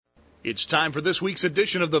It's time for this week's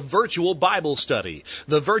edition of the Virtual Bible Study.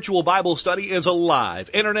 The Virtual Bible Study is a live,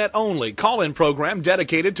 internet-only call-in program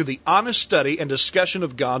dedicated to the honest study and discussion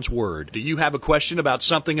of God's Word. Do you have a question about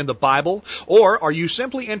something in the Bible? Or are you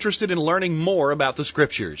simply interested in learning more about the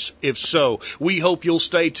Scriptures? If so, we hope you'll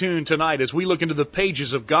stay tuned tonight as we look into the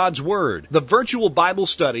pages of God's Word. The Virtual Bible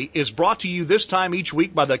Study is brought to you this time each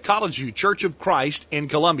week by the College View Church of Christ in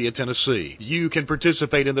Columbia, Tennessee. You can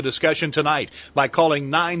participate in the discussion tonight by calling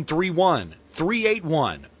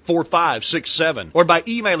 931-381-4567 or by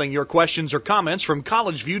emailing your questions or comments from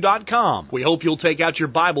collegeview.com. We hope you'll take out your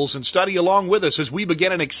Bibles and study along with us as we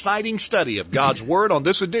begin an exciting study of God's Word on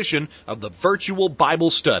this edition of the Virtual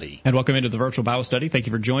Bible Study. And welcome into the Virtual Bible Study. Thank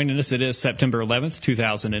you for joining us. It is September 11th,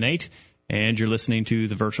 2008. And you're listening to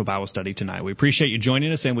the Virtual Bible Study tonight. We appreciate you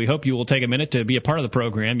joining us, and we hope you will take a minute to be a part of the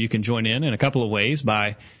program. You can join in a couple of ways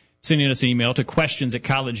by sending us an email to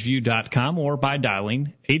questions@collegeview.com or by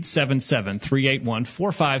dialing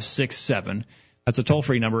 877-381-4567. That's a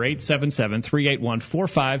toll-free number,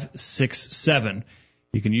 877-381-4567.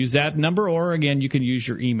 You can use that number, or, again, you can use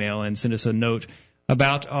your email and send us a note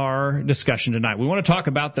about our discussion tonight. We want to talk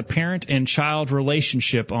about the parent and child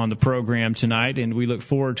relationship on the program tonight, and we look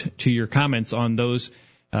forward to your comments on those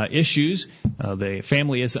issues. The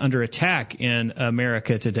family is under attack in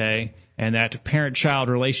America today, and that parent-child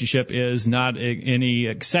relationship is not any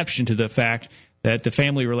exception to the fact that the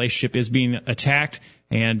family relationship is being attacked,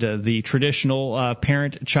 and the traditional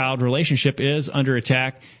parent-child relationship is under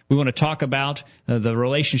attack. We want to talk about the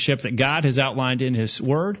relationship that God has outlined in His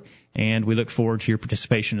Word, and we look forward to your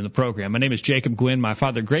participation in the program. My name is Jacob Gwynn. My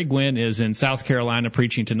father, Greg Gwynn, is in South Carolina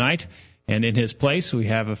preaching tonight, and in his place we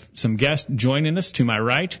have some guests joining us to my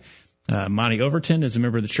right. Monty Overton is a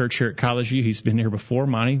member of the church here at College View. He's been here before.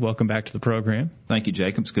 Monty, welcome back to the program. Thank you,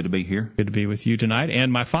 Jacob. It's good to be here. Good to be with you tonight. And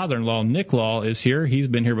my father-in-law, Nick Law, is here. He's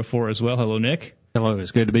been here before as well. Hello, Nick. Hello.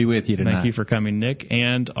 It's good to be with you tonight. Thank you for coming, Nick.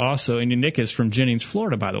 And Nick is from Jennings,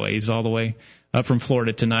 Florida, by the way. He's all the way up from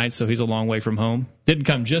Florida tonight, so he's a long way from home. Didn't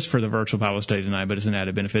come just for the Virtual Bible Study tonight, but it's an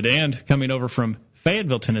added benefit. And coming over from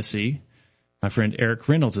Fayetteville, Tennessee, my friend Eric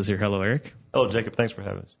Reynolds is here. Hello, Eric. Hello, Jacob. Thanks for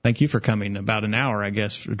having us. Thank you for coming. About an hour, I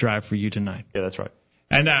guess, drive for you tonight. Yeah, that's right.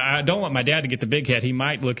 And I don't want my dad to get the big head. He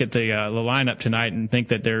might look at the lineup tonight and think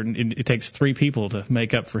that it takes three people to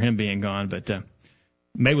make up for him being gone. But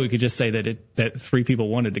maybe we could just say that three people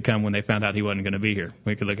wanted to come when they found out he wasn't going to be here.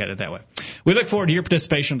 We could look at it that way. We look forward to your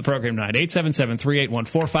participation in the program tonight.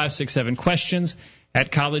 877-381-4567.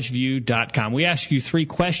 Questions@collegeview.com. We ask you three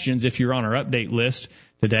questions if you're on our update list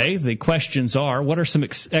today. The questions are, what are some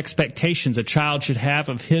expectations a child should have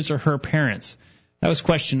of his or her parents? That was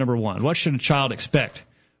question number one. What should a child expect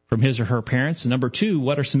from his or her parents? And number two,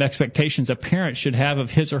 what are some expectations a parent should have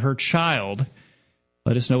of his or her child?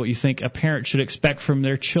 Let us know what you think a parent should expect from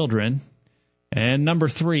their children. And number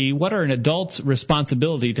three, what are an adult's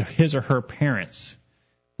responsibility to his or her parents?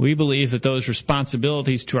 We believe that those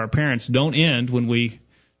responsibilities to our parents don't end when we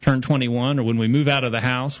turn 21 or when we move out of the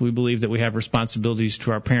house. We believe that we have responsibilities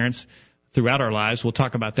to our parents throughout our lives. We'll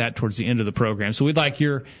talk about that towards the end of the program. So we'd like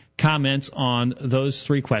your comments on those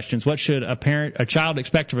three questions. What should a child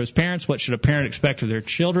expect of his parents? What should a parent expect of their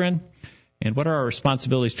children? And what are our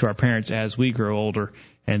responsibilities to our parents as we grow older?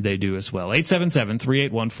 And they do as well.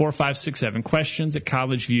 877-381-4567.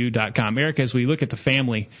 Questions@collegeview.com. Eric, as we look at the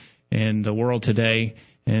family in the world today,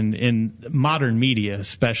 and in modern media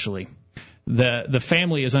especially, the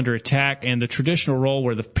family is under attack, and the traditional role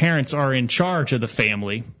where the parents are in charge of the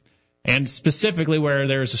family, and specifically where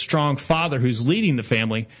there's a strong father who's leading the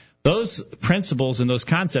family, those principles and those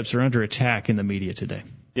concepts are under attack in the media today.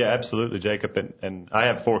 Yeah, absolutely, Jacob. And I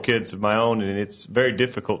have 4 kids of my own, and it's very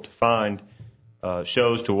difficult to find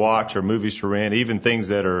shows to watch or movies to rent, even things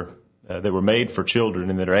that were made for children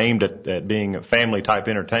and that are aimed at being a family-type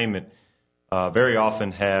entertainment, very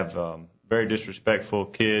often have very disrespectful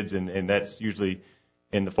kids, and that's usually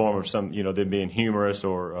in the form of some, them being humorous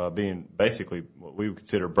or being basically what we would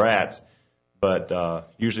consider brats. But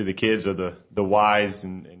usually the kids are the wise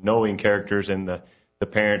and knowing characters, and the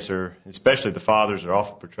parents are, especially the fathers, are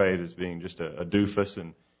often portrayed as being just a doofus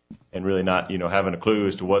and really not, having a clue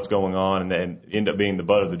as to what's going on, and end up being the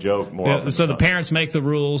butt of the joke more often. So the parents make the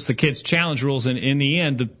rules, the kids challenge rules, and in the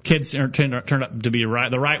end, the kids turn up to be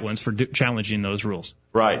the right ones for challenging those rules.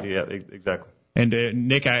 Right, yeah, exactly. And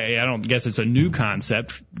Nick, I don't guess it's a new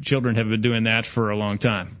concept. Children have been doing that for a long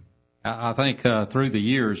time. I think through the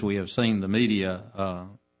years we have seen the media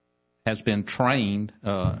has been trained.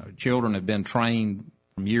 Children have been trained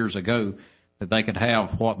from years ago that they could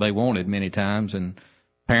have what they wanted many times, and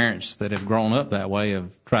parents that have grown up that way have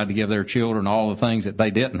tried to give their children all the things that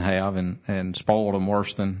they didn't have and spoiled them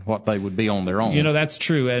worse than what they would be on their own. You know, that's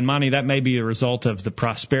true. And, Monty, that may be a result of the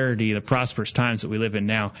prosperity, the prosperous times that we live in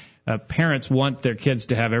now. Parents want their kids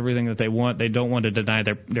to have everything that they want. They don't want to deny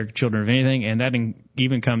their children of anything, and that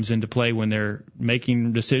even comes into play when they're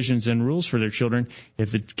making decisions and rules for their children.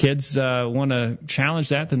 If the kids want to challenge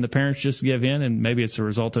that, then the parents just give in, and maybe it's a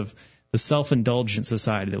result of the self-indulgent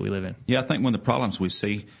society that we live in. Yeah, I think one of the problems we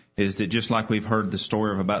see is that just like we've heard the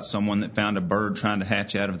story about someone that found a bird trying to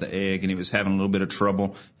hatch out of the egg, and he was having a little bit of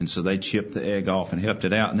trouble, and so they chipped the egg off and helped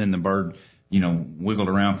it out, and then the bird, wiggled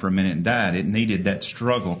around for a minute and died. It needed that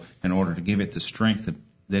struggle in order to give it the strength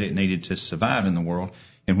that it needed to survive in the world.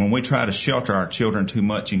 And when we try to shelter our children too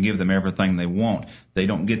much and give them everything they want, they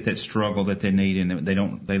don't get that struggle that they need, and they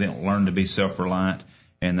don't learn to be self-reliant,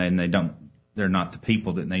 and then they're not the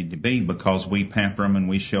people that need to be because we pamper them and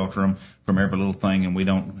we shelter them from every little thing, and we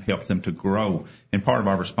don't help them to grow. And part of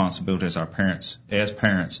our responsibility as parents,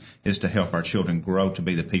 is to help our children grow to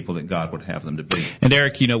be the people that God would have them to be. And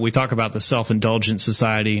Eric, we talk about the self-indulgent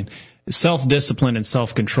society. Self-discipline and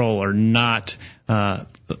self-control are not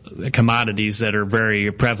commodities that are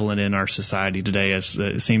very prevalent in our society today. As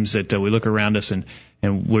it seems that we look around us and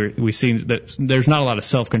we see that there's not a lot of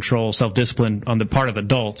self-control, self-discipline on the part of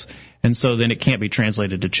adults, and so then it can't be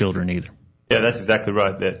translated to children either. Yeah, that's exactly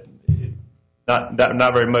right. That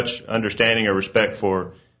not very much understanding or respect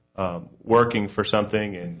for working for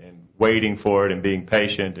something and waiting for it and being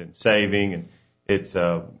patient and saving, and it's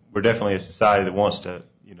we're definitely a society that wants to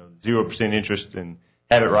 0% interest and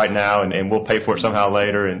have it right now, and we'll pay for it somehow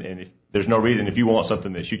later. And if there's no reason, if you want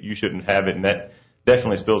something, that you shouldn't have it, and that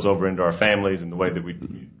definitely spills over into our families and the way that we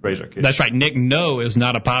raise our kids. That's right. Nick, no is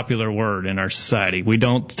not a popular word in our society. We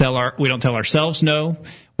don't tell ourselves no.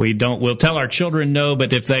 We'll tell our children no,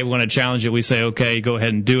 but if they want to challenge it, we say, okay, go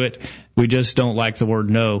ahead and do it. We just don't like the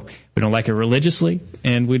word no. We don't like it religiously,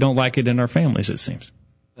 and we don't like it in our families, it seems.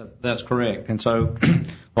 That's correct. And so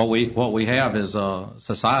what we have is a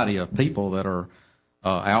society of people that are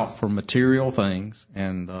out for material things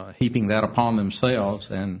and heaping that upon themselves,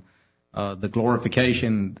 and the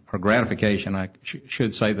glorification or gratification, I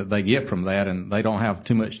should say, that they get from that, and they don't have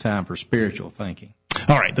too much time for spiritual thinking.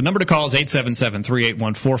 All right. The number to call is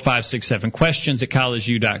 877-381-4567,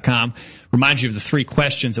 questions@collegeview.com. Remind you of the 3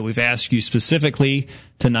 questions that we've asked you specifically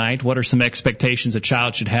tonight. What are some expectations a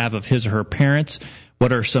child should have of his or her parents?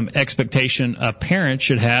 What are some expectations a parent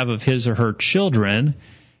should have of his or her children?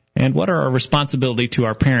 And what are our responsibility to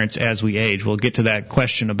our parents as we age? We'll get to that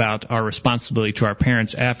question about our responsibility to our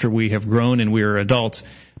parents after we have grown and we are adults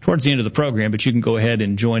towards the end of the program, but you can go ahead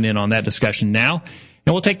and join in on that discussion now.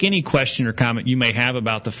 And we'll take any question or comment you may have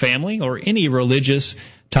about the family or any religious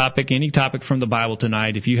topic, any topic from the Bible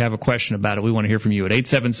tonight. If you have a question about it, we want to hear from you at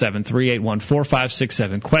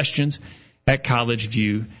 877-381-4567,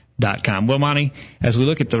 questions@collegeview.com. Well, Monty, as we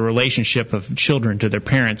look at the relationship of children to their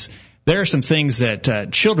parents, there are some things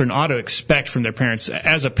that children ought to expect from their parents.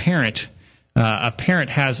 As a parent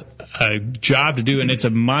has a job to do, and it's a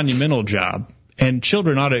monumental job. And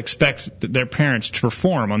children ought to expect their parents to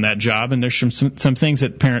perform on that job, and there's some things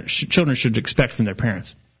that children should expect from their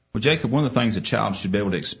parents. Well, Jacob, one of the things a child should be able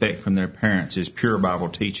to expect from their parents is pure Bible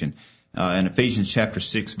teaching. In Ephesians chapter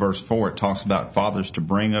 6, verse 4, it talks about fathers to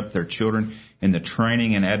bring up their children in the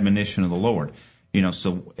training and admonition of the Lord.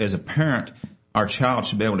 So as a parent, our child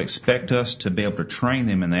should be able to expect us to be able to train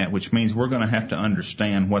them in that, which means we're going to have to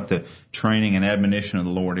understand what the training and admonition of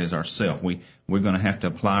the Lord is ourselves. We're going to have to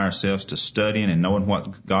apply ourselves to studying and knowing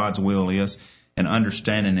what God's will is and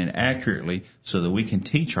understanding it accurately so that we can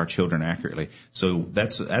teach our children accurately. So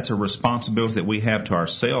that's a responsibility that we have to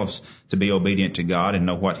ourselves to be obedient to God and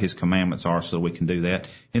know what His commandments are so we can do that.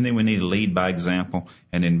 And then we need to lead by example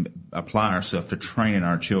and then apply ourselves to training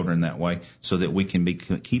our children that way so that we can be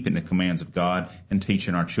keeping the commands of God and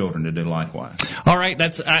teaching our children to do likewise. All right,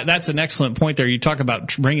 that's an excellent point there. You talk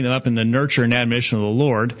about bringing them up in the nurture and admonition of the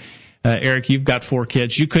Lord. Eric, you've got 4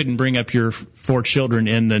 kids. You couldn't bring up your 4 children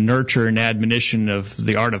in the nurture and admonition of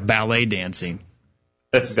the art of ballet dancing.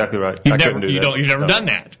 That's exactly right. You've never done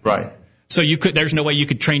that. Right. So there's no way you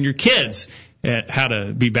could train your kids at how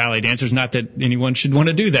to be ballet dancers. Not that anyone should want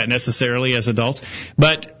to do that necessarily as adults.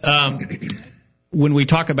 But when we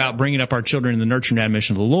talk about bringing up our children in the nurture and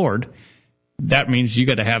admonition of the Lord, that means you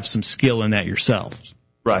got to have some skill in that yourself.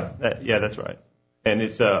 Right. That's right. And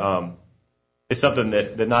it's something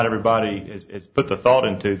that not everybody has put the thought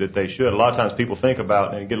into that they should. A lot of times people think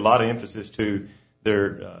about and get a lot of emphasis to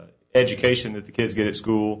their education that the kids get at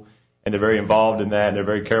school, and they're very involved in that, and they're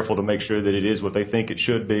very careful to make sure that it is what they think it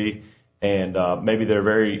should be. and maybe they're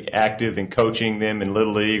very active in coaching them in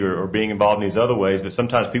Little League or being involved in these other ways, but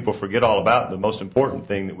sometimes people forget all about the most important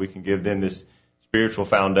thing that we can give them, this spiritual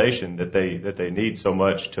foundation that they need so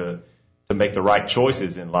much to make the right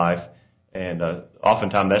choices in life. And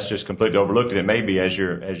oftentimes that's just completely overlooked, and it may be as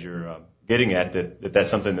you're getting at that's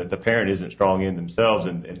something that the parent isn't strong in themselves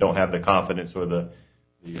and don't have the confidence or the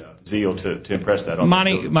zeal to impress that on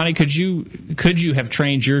Monty, could you have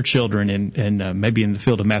trained your children in maybe in the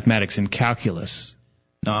field of mathematics and calculus?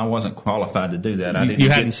 No, I wasn't qualified to do that.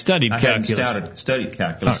 You hadn't studied calculus. I hadn't studied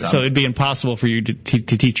calculus. So it'd be impossible for you to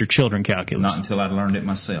teach your children calculus. Not until I'd learned it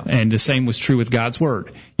myself. And the same was true with God's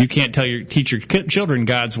Word. You can't teach your children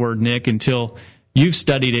God's Word, Nick, until you've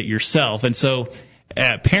studied it yourself. And so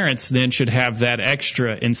parents then should have that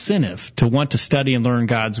extra incentive to want to study and learn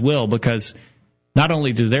God's will, because not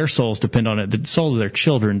only do their souls depend on it, the souls of their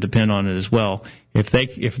children depend on it as well.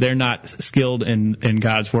 If they're not skilled in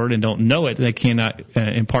God's Word and don't know it, they cannot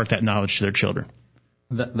impart that knowledge to their children.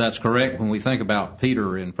 That's correct. When we think about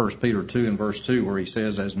Peter in 1 Peter 2 and verse 2, where he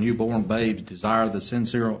says, as newborn babes desire the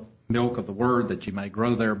sincere milk of the Word, that you may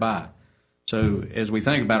grow thereby. So as we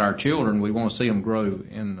think about our children, we want to see them grow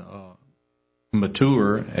in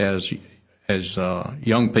mature as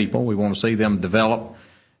young people. We want to see them develop,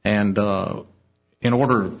 and in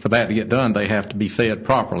order for that to get done, they have to be fed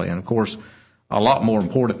properly. And, of course, a lot more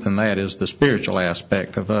important than that is the spiritual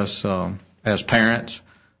aspect of us as parents.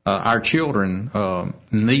 Our children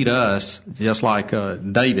need us, just like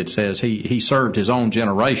David says. He served his own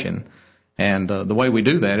generation. And the way we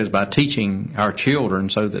do that is by teaching our children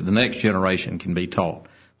so that the next generation can be taught.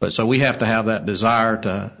 But so we have to have that desire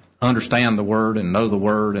to understand the Word and know the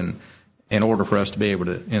Word, and in order for us to be able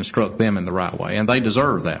to instruct them in the right way. And they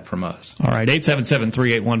deserve that from us. All right,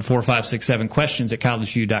 877-381-4567, questions at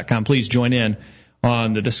collegeview.com. Please join in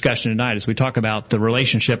on the discussion tonight as we talk about the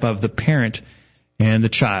relationship of the parent and the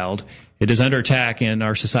child. It is under attack in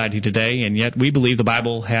our society today, and yet we believe the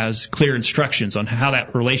Bible has clear instructions on how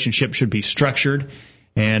that relationship should be structured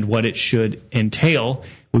and what it should entail.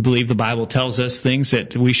 We believe the Bible tells us things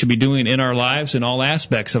that we should be doing in our lives, in all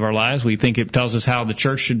aspects of our lives. We think it tells us how the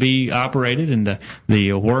church should be operated and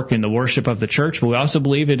the work and the worship of the church. But we also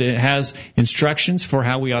believe it has instructions for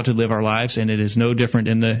how we ought to live our lives, and it is no different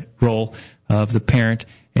in the role of the parent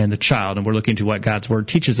and the child. And we're looking to what God's Word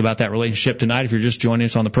teaches about that relationship tonight. If you're just joining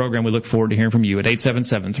us on the program, we look forward to hearing from you at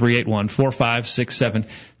 877-381-4567,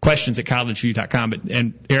 questions at collegeview.com.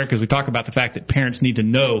 And Eric, as we talk about the fact that parents need to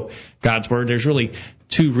know God's Word, there's really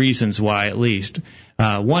two reasons why, at least.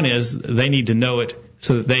 One is they need to know it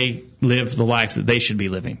so that they live the life that they should be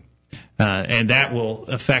living. And that will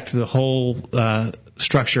affect the whole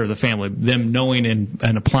structure of the family, them knowing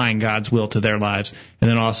and applying God's will to their lives, and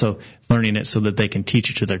then also learning it so that they can teach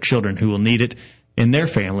it to their children who will need it in their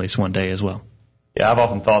families one day as well. Yeah, I've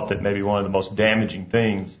often thought that maybe one of the most damaging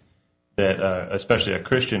things that especially a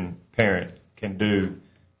Christian parent can do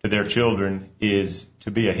to their children is to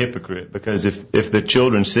be a hypocrite, because if the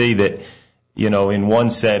children see that, you know, in one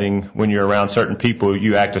setting, when you're around certain people,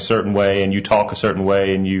 you act a certain way and you talk a certain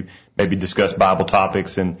way and you maybe discuss Bible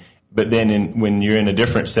topics, but then when you're in a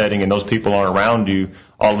different setting and those people aren't around you,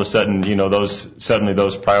 all of a sudden, you know,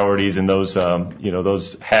 those priorities and those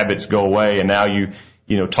habits go away, and now you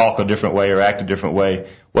talk a different way or act a different way.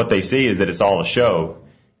 What they see is that it's all a show.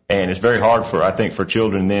 And it's very hard for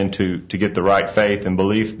children then to get the right faith and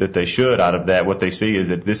belief that they should out of that. What they see is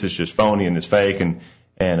that this is just phony and it's fake, and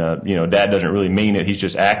Dad doesn't really mean it. He's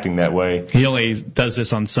just acting that way. He only does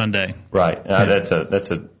this on Sunday. Right. That's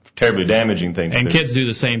a terribly damaging thing to do. And kids do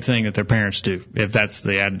the same thing that their parents do, if that's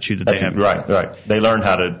the attitude that they have. Right. They learn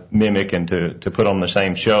how to mimic and to put on the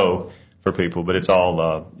same show for people, but it's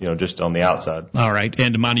all, just on the outside. All right.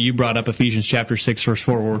 And Monty, you brought up Ephesians chapter 6, verse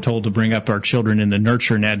 4, where we're told to bring up our children in the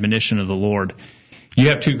nurture and admonition of the Lord. You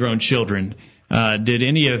have two grown children. Did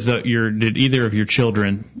either of your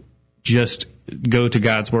children just go to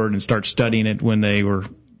God's Word and start studying it when they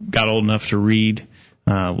got old enough to read?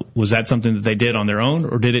 Was that something that they did on their own,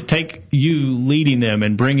 or did it take you leading them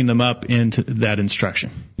and bringing them up into that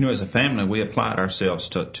instruction? As a family, we applied ourselves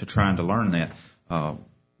to trying to learn that.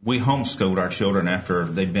 We homeschooled our children after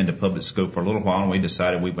they'd been to public school for a little while, and we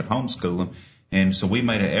decided we would homeschool them. And so we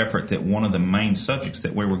made an effort that one of the main subjects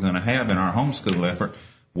that we were going to have in our homeschool effort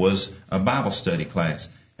was a Bible study class.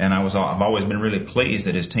 And I've always been really pleased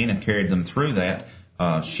that as Tina carried them through that,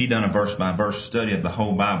 she done a verse-by-verse study of the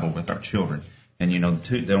whole Bible with our children. And,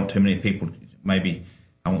 there don't too many people maybe,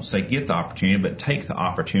 I won't say get the opportunity, but take the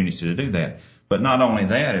opportunity to do that. But not only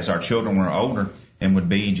that, as our children were older and would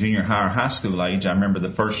be junior high or high school age, I remember the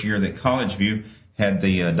first year that College View had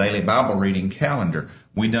the daily Bible reading calendar.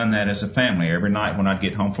 we done that as a family. Every night when I'd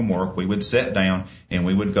get home from work, we would sit down and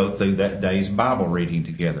we would go through that day's Bible reading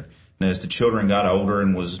together. And as the children got older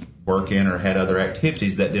and was working or had other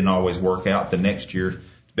activities, that didn't always work out the next year to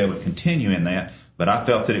be able to continue in that. But I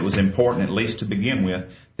felt that it was important, at least to begin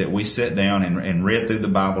with, that we sit down and read through the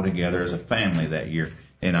Bible together as a family that year.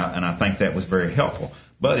 And I think that was very helpful.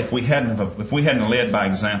 But if we hadn't led by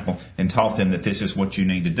example and taught them that this is what you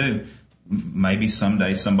need to do, maybe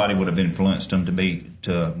someday somebody would have influenced them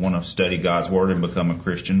to want to study God's Word and become a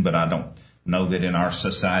Christian. But I don't know that in our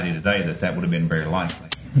society today that would have been very likely.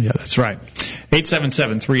 Yeah, that's right.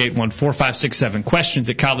 877-381-4567.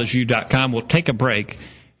 Questions@collegeview.com. We'll take a break.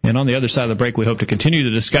 And on the other side of the break, we hope to continue the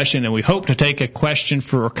discussion, and we hope to take a question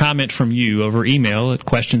or comment from you over email at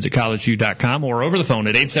questions@collegeview.com or over the phone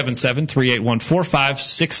at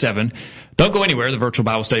 877-381-4567. Don't go anywhere. The virtual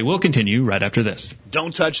Bible study will continue right after this.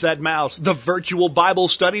 Don't touch that mouse. The virtual Bible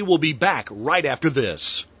study will be back right after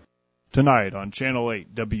this. Tonight on Channel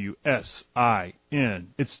 8 WSIN,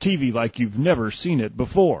 it's TV like you've never seen it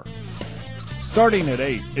before. Starting at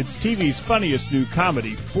 8, it's TV's funniest new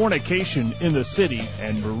comedy, Fornication in the City,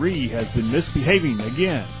 and Marie has been misbehaving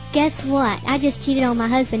again. Guess what? I just cheated on my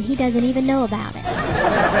husband. He doesn't even know about it.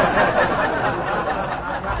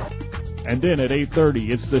 And then at 8:30,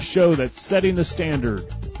 it's the show that's setting the standard.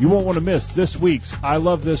 You won't want to miss this week's I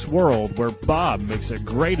Love This World, where Bob makes a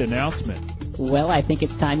great announcement. Well, I think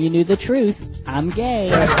it's time you knew the truth. I'm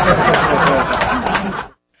gay.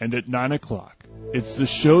 And at 9 o'clock, it's the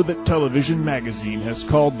show that Television Magazine has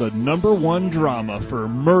called the #1 drama for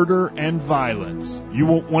murder and violence. You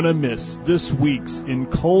won't want to miss this week's In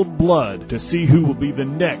Cold Blood to see who will be the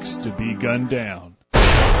next to be gunned down.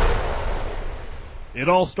 It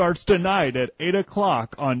all starts tonight at 8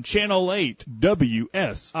 o'clock on Channel 8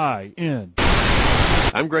 WSIN.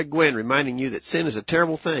 I'm Greg Gwynn, reminding you that sin is a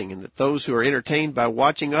terrible thing and that those who are entertained by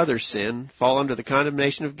watching others sin fall under the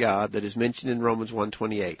condemnation of God that is mentioned in Romans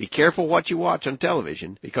 1:28. Be careful what you watch on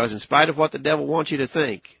television, because in spite of what the devil wants you to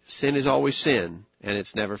think, sin is always sin, and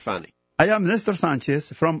it's never funny. I am Nestor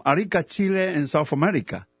Sanchez from Arica, Chile in South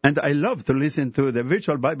America, and I love to listen to the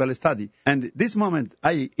virtual Bible study. And this moment,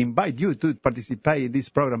 I invite you to participate in this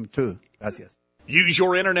program too. Gracias. Use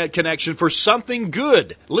your internet connection for something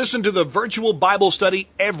good. Listen to the virtual Bible study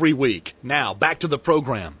every week. Now, back to the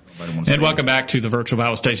program. And welcome back to the virtual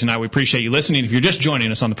Bible study tonight. We appreciate you listening. If you're just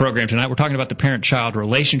joining us on the program tonight, we're talking about the parent-child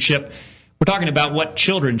relationship. We're talking about what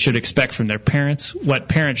children should expect from their parents, what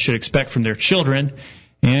parents should expect from their children.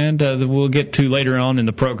 And we'll get to later on in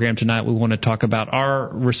the program tonight, we want to talk about our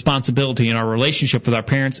responsibility and our relationship with our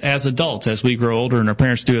parents as adults, as we grow older and our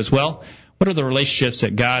parents do as well. What are the relationships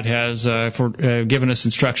that God has given us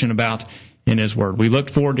instruction about in His Word? We look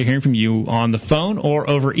forward to hearing from you on the phone or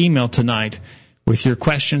over email tonight with your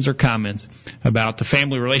questions or comments about the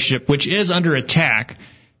family relationship, which is under attack.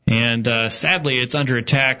 And sadly, it's under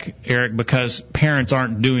attack, Eric, because parents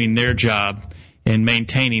aren't doing their job in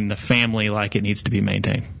maintaining the family like it needs to be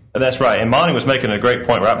maintained. That's right. And Monty was making a great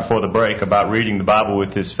point right before the break about reading the Bible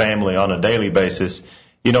with his family on a daily basis.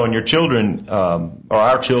 You know, and your children, or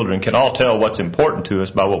our children, can all tell what's important to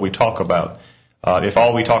us by what we talk about. If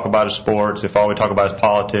all we talk about is sports, if all we talk about is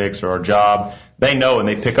politics or our job, they know and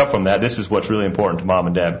they pick up from that. This is what's really important to mom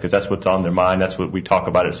and dad, because that's what's on their mind. That's what we talk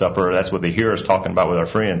about at supper. That's what they hear us talking about with our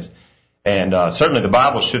friends. And certainly the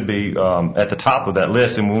Bible should be at the top of that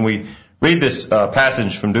list. And when we read this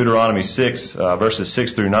passage from Deuteronomy 6, verses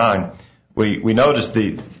 6 through 9, we notice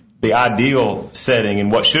the ideal setting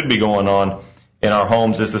and what should be going on in our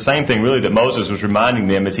homes is the same thing, really, that Moses was reminding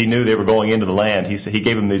them as he knew they were going into the land. He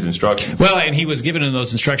gave them these instructions. Well, and he was giving them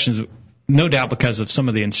those instructions, no doubt, because of some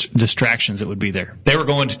of the distractions that would be there. They were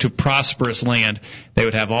going to prosperous land. They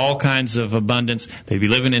would have all kinds of abundance. They'd be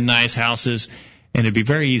living in nice houses, and it'd be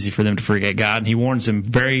very easy for them to forget God. And he warns them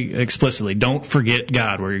very explicitly, don't forget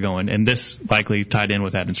God where you're going. And this likely tied in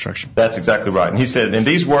with that instruction. That's exactly right. And he said, and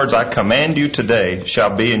these words I command you today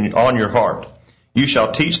shall be on your heart. You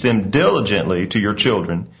shall teach them diligently to your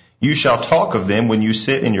children. You shall talk of them when you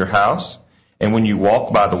sit in your house, and when you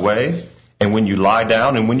walk by the way, and when you lie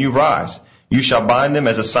down, and when you rise. You shall bind them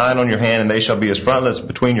as a sign on your hand, and they shall be as frontlets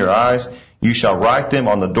between your eyes. You shall write them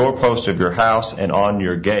on the doorposts of your house and on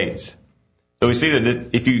your gates. So we see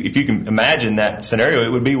that if you can imagine that scenario,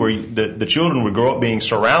 it would be where the children would grow up being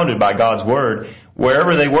surrounded by God's Word.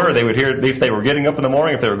 Wherever they were, they would hear it. If they were getting up in the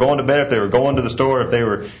morning, if they were going to bed, if they were going to the store, if they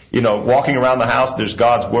were, walking around the house, there's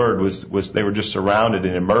God's Word they were just surrounded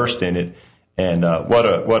and immersed in it. And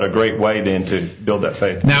what a great way then to build that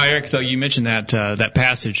faith. Now, Eric, though, you mentioned that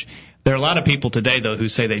passage. There are a lot of people today, though, who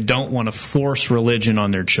say they don't want to force religion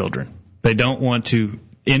on their children. They don't want to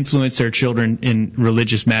influence their children in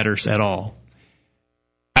religious matters at all.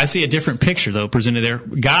 I see a different picture, though, presented there.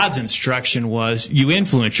 God's instruction was you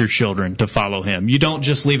influence your children to follow Him. You don't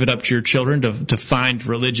just leave it up to your children to find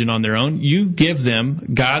religion on their own. You give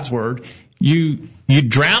them God's Word. You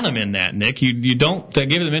drown them in that, Nick. You don't give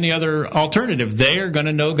them any other alternative. They are going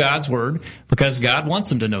to know God's Word because God wants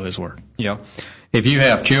them to know His Word. Yeah. If you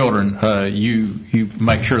have children, you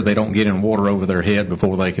make sure they don't get in water over their head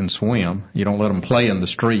before they can swim. You don't let them play in the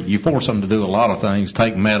street. You force them to do a lot of things,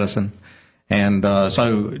 take medicine. And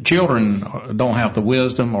so children don't have the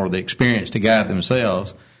wisdom or the experience to guide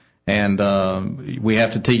themselves. And we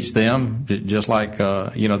have to teach them, just like,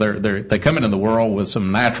 they come into the world with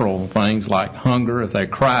some natural things like hunger. If they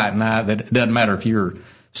cry at night, it doesn't matter if you're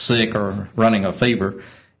sick or running a fever.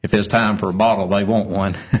 If it's time for a bottle, they want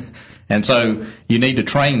one. And so you need to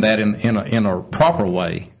train that in a proper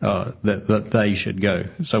way that they should go.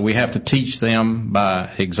 So we have to teach them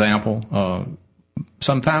by example,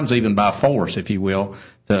 sometimes even by force, if you will,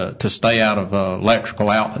 to stay out of electrical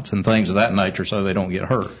outlets and things of that nature so they don't get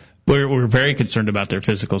hurt. We're very concerned about their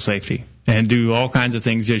physical safety and do all kinds of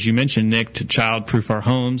things, as you mentioned, Nick, to child-proof our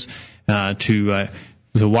homes, to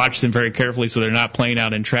watch them very carefully so they're not playing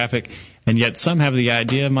out in traffic. And yet some have the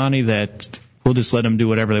idea, Monty, that we'll just let them do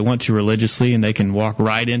whatever they want to religiously and they can walk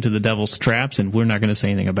right into the devil's traps and we're not going to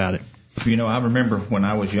say anything about it. I remember when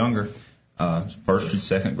I was younger, first and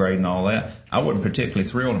second grade and all that, I wasn't particularly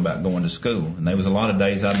thrilled about going to school. And there was a lot of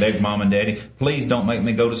days I begged Mom and Daddy, please don't make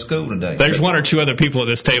me go to school today. There's one or two other people at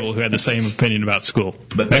this table who had the same opinion about school.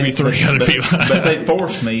 Maybe three other people. But they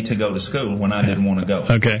forced me to go to school when I didn't want to go.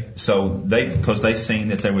 Okay. So because they seen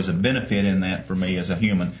that there was a benefit in that for me as a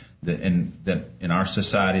human, that in our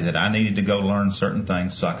society that I needed to go learn certain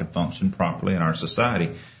things so I could function properly in our society.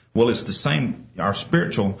 Well, it's the same. Our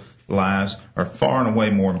spiritual lives are far and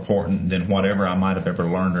away more important than whatever I might have ever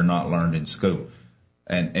learned or not learned in school.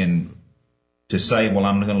 And to say, well,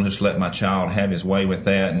 I'm going to just let my child have his way with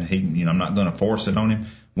that, and I'm not going to force it on him.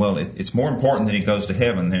 Well, it's more important that he goes to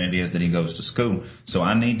heaven than it is that he goes to school. So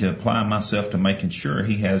I need to apply myself to making sure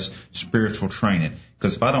he has spiritual training.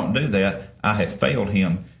 Because if I don't do that, I have failed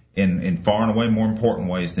him in far and away more important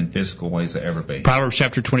ways than physical ways will ever be. Proverbs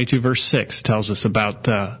chapter 22, verse 6 tells us about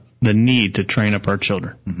the need to train up our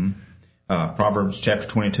children. Mm-hmm. Proverbs chapter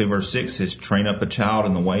 22, verse 6 says, train up a child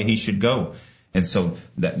in the way he should go. And so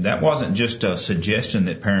that wasn't just a suggestion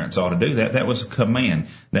that parents ought to do that. That was a command.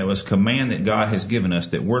 That was a command that God has given us,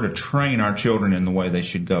 that we're to train our children in the way they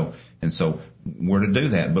should go. And so we're to do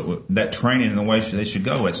that. But that training in the way they should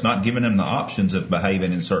go, it's not giving them the options of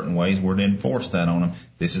behaving in certain ways. We're to enforce that on them.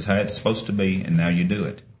 This is how it's supposed to be, and now you do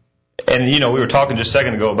it. And, we were talking just a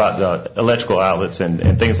second ago about the electrical outlets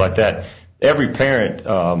and things like that. Every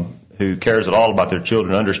parent who cares at all about their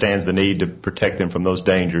children understands the need to protect them from those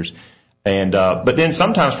dangers. And but then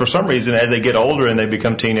sometimes for some reason, as they get older and they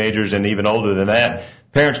become teenagers and even older than that,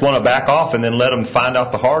 parents want to back off and then let them find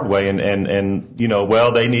out the hard way and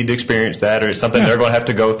they need to experience that, or it's something they're going to have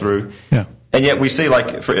to go through. Yeah. And yet we see,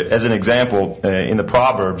 as an example, in the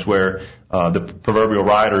Proverbs where the proverbial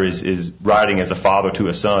writer is writing as a father to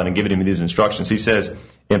a son and giving him these instructions. He says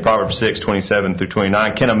in Proverbs 6:27 through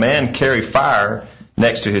 29, can a man carry fire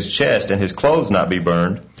next to his chest and his clothes not be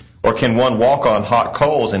burned? Or can one walk on hot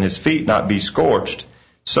coals and his feet not be scorched?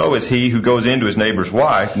 So is he who goes into his neighbor's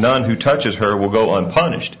wife. None who touches her will go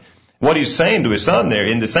unpunished. What he's saying to his son there,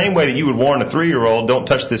 in the same way that you would warn a 3-year-old, don't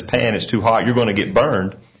touch this pan, it's too hot, you're going to get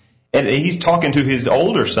burned. And he's talking to his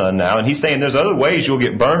older son now, and he's saying there's other ways you'll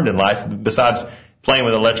get burned in life besides playing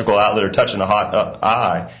with an electrical outlet or touching a hot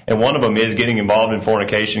eye. And one of them is getting involved in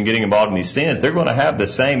fornication, getting involved in these sins. They're going to have the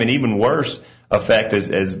same and even worse effect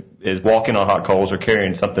as walking on hot coals or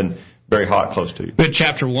carrying something very hot close to you. But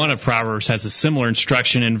chapter 1 of Proverbs has a similar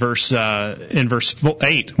instruction in verse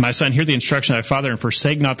 8. My son, hear the instruction of thy father, and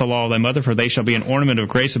forsake not the law of thy mother, for they shall be an ornament of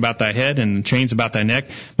grace about thy head and chains about thy neck.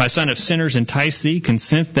 My son, if sinners entice thee,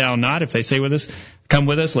 consent thou not. If they say with us, come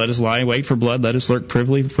with us, let us lie in wait for blood, let us lurk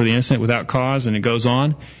privily for the innocent without cause, and it goes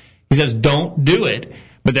on. He says, don't do it.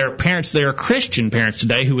 But there are Christian parents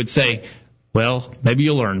today who would say, well, maybe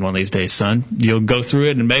you'll learn one of these days, son. You'll go through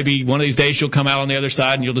it, and maybe one of these days you'll come out on the other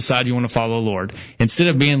side and you'll decide you want to follow the Lord. Instead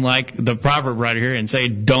of being like the proverb right here and say,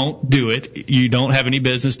 don't do it, you don't have any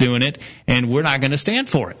business doing it, and we're not going to stand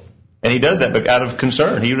for it. And he does that but out of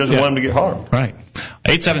concern. He doesn't want him to get harmed. Right.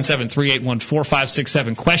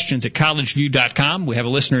 877-381-4567. Questions at collegeview.com. We have a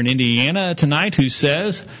listener in Indiana tonight who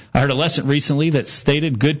says, I heard a lesson recently that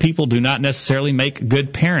stated good people do not necessarily make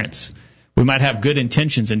good parents. We might have good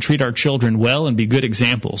intentions and treat our children well and be good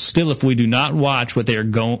examples. Still, if we do not watch what they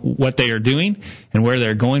are doing and where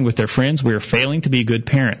they're going with their friends, we are failing to be good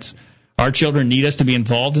parents. Our children need us to be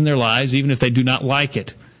involved in their lives, even if they do not like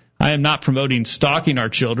it. I am not promoting stalking our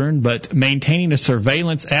children, but maintaining a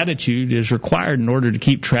surveillance attitude is required in order to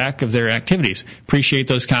keep track of their activities. Appreciate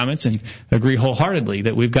those comments and agree wholeheartedly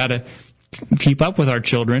that we've got to keep up with our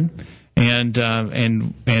children and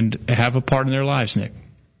have a part in their lives, Nick.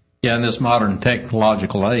 Yeah, in this modern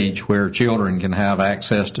technological age where children can have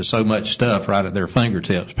access to so much stuff right at their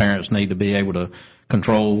fingertips, parents need to be able to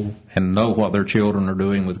control and know what their children are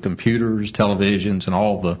doing with computers, televisions, and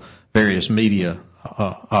all the various media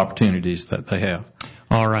opportunities that they have.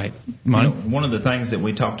 All right. One of the things that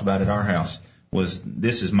we talked about at our house was,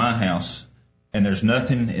 this is my house, and there's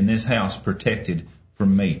nothing in this house protected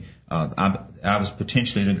from me. I was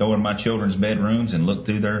potentially to go in my children's bedrooms and look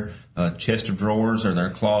through their chest of drawers or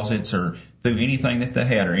their closets or through anything that they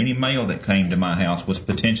had, or any mail that came to my house was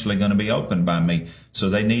potentially going to be opened by me. So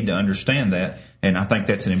they need to understand that, and I think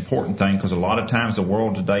that's an important thing, because a lot of times the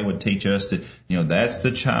world today would teach us that, that's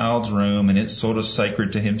the child's room and it's sort of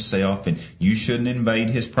sacred to himself and you shouldn't invade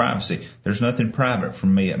his privacy. There's nothing private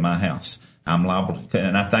from me at my house. I'm liable to,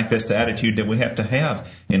 and I think that's the attitude that we have to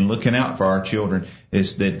have in looking out for our children,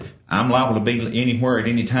 is that I'm liable to be anywhere at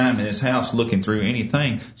any time in this house looking through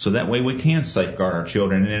anything, so that way we can safeguard our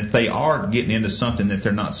children. And if they are getting into something that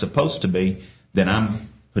they're not supposed to be, then I'm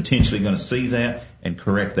potentially going to see that and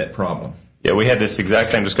correct that problem. Yeah, we had this exact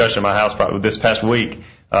same discussion in my house probably this past week.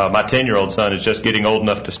 My 10-year-old son is just getting old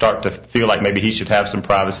enough to start to feel like maybe he should have some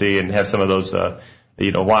privacy and have some of those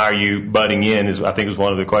why are you butting in, I think was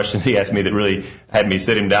one of the questions he asked me that really had me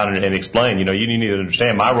sit him down and explain, you need to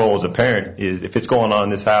understand my role as a parent is, if it's going on in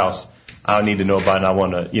this house, I need to know about it, and I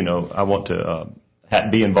want to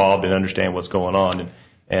be involved and understand what's going on.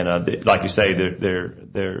 And like you say,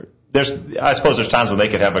 I suppose there's times when they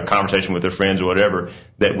could have a conversation with their friends or whatever,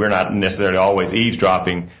 that we're not necessarily always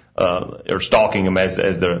eavesdropping or stalking them as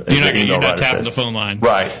the you're not tapping the phone line,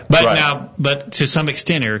 right? But to some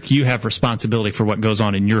extent, Eric, you have responsibility for what goes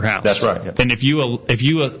on in your house. That's right. Yeah. And if you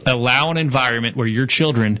allow an environment where your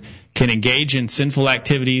children can engage in sinful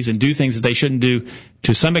activities and do things that they shouldn't do,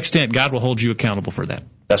 to some extent, God will hold you accountable for that.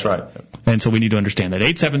 That's right. And so we need to understand that.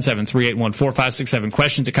 877-381-4567.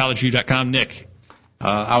 Questions at collegeview.com. Nick.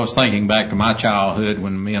 I was thinking back to my childhood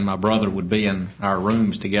when me and my brother would be in our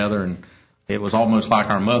rooms together, and it was almost like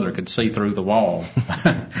our mother could see through the wall.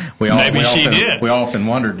 We often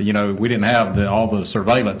wondered, we didn't have all the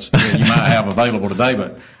surveillance that you might have available today,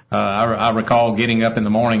 but I recall getting up in the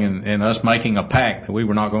morning and us making a pact that we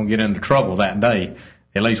were not going to get into trouble that day.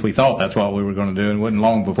 At least we thought that's what we were going to do, and it wasn't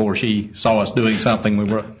long before she saw us doing something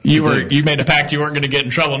You made a pact you weren't going to get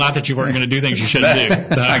in trouble, not that you weren't going to do things you shouldn't do.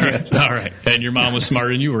 All right. And your mom was smarter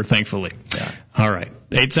than you were, thankfully. Yeah. All right.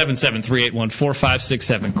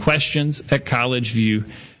 877-381-4567. Questions at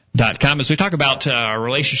collegeview.com. As we talk about our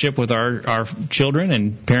relationship with our children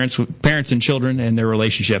and parents and children and their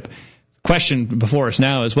relationship, the question before us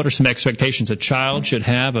now is, what are some expectations a child should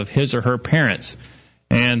have of his or her parents?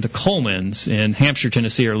 And the Colemans in Hampshire,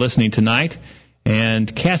 Tennessee are listening tonight.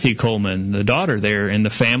 And Cassie Coleman, the daughter there in the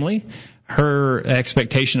family, her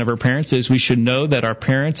expectation of her parents is we should know that our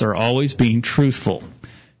parents are always being truthful.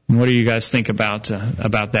 And what do you guys think about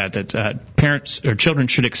that? That parents or children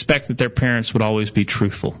should expect that their parents would always be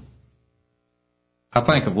truthful. I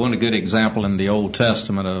think of one good example in the Old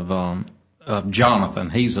Testament of Jonathan.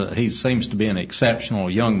 He seems to be an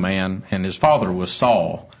exceptional young man, and his father was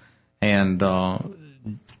Saul. And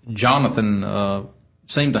Jonathan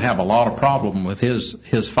seemed to have a lot of problem with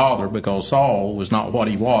his father, because Saul was not what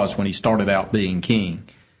he was when he started out being king.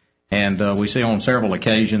 And we see on several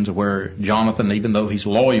occasions where Jonathan, even though he's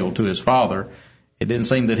loyal to his father, it didn't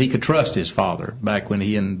seem that he could trust his father. Back when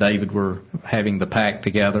he and David were having the pact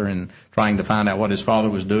together and trying to find out what his father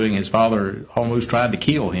was doing, his father almost tried to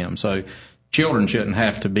kill him. So children shouldn't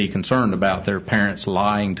have to be concerned about their parents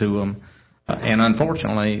lying to them. And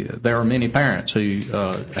unfortunately, there are many parents who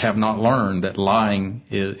have not learned that lying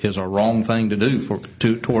is a wrong thing to do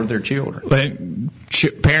toward their children.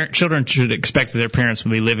 Children should expect that their parents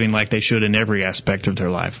will be living like they should in every aspect of their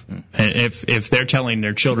life. And if they're telling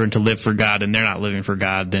their children to live for God and they're not living for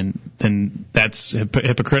God, then that's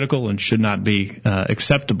hypocritical and should not be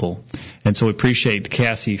acceptable. And so we appreciate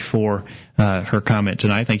Cassie for her comment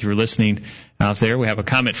tonight. Thank you for listening out there. We have a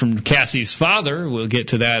comment from Cassie's father. We'll get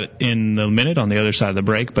to that in a minute on the other side of the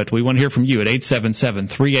break, but we want to hear from you at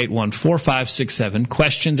 877-381-4567.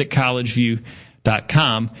 Questions at collegeview.com.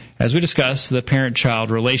 TVLikeYou'veNeverSeenItBefore.com as we discuss the parent-child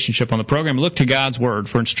relationship on the program. Look to God's Word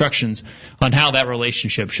for instructions on how that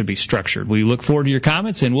relationship should be structured. We look forward to your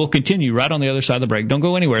comments, and we'll continue right on the other side of the break. Don't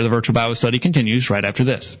go anywhere. The virtual Bible study continues right after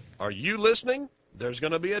this. Are you listening? There's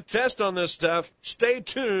going to be a test on this stuff. Stay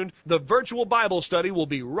tuned. The virtual Bible study will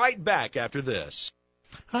be right back after this.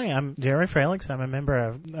 Hi, I'm Jerry Fralix. I'm a member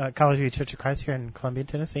of College View Church of Christ here in Columbia,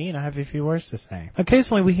 Tennessee, and I have a few words to say.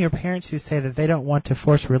 Occasionally we hear parents who say that they don't want to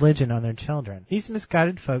force religion on their children. These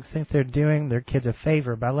misguided folks think they're doing their kids a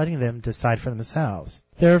favor by letting them decide for themselves.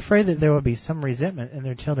 They're afraid that there will be some resentment in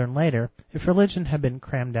their children later if religion had been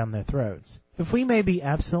crammed down their throats. If we may be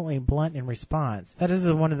absolutely blunt in response, that is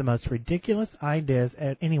one of the most ridiculous ideas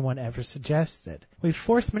anyone ever suggested. We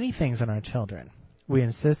force many things on our children. We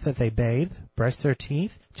insist that they bathe, brush their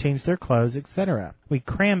teeth, change their clothes, etc. We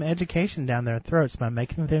cram education down their throats by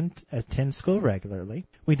making them attend school regularly.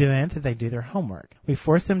 We demand that they do their homework. We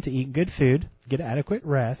force them to eat good food, get adequate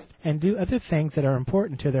rest, and do other things that are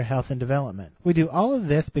important to their health and development. We do all of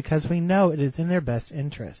this because we know it is in their best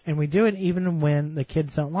interest, and we do it even when the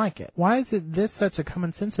kids don't like it. Why is it this such a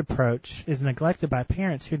common sense approach is neglected by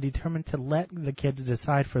parents who are determined to let the kids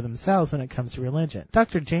decide for themselves when it comes to religion?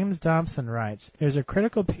 Dr. James Dobson writes, "There's a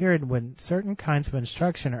critical period when certain kinds of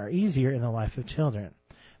instruction are easier in the life of children.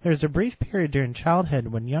 There is a brief period during childhood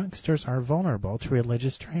when youngsters are vulnerable to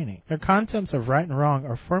religious training. Their concepts of right and wrong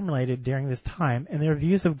are formulated during this time, and their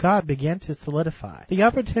views of God begin to solidify. The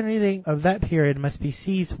opportunity of that period must be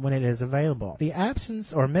seized when it is available. The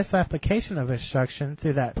absence or misapplication of instruction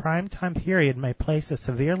through that prime time period may place a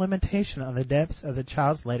severe limitation on the depths of the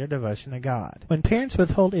child's later devotion to God. When parents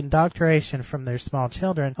withhold indoctrination from their small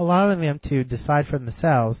children, allowing them to decide for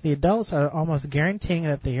themselves, the adults are almost guaranteeing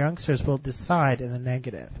that the youngsters will decide in the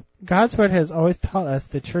negative. God's Word has always taught us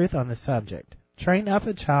the truth on the subject. Train up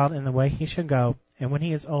a child in the way he should go, and when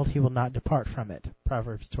he is old he will not depart from it.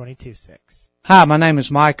 Proverbs 22:6. Hi, my name is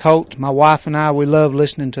Mike Holt. My wife and I, we love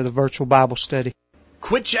listening to the virtual Bible study.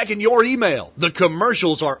 Quit checking your email. The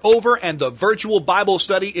commercials are over and the virtual Bible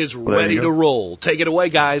study is ready to roll. Take it away,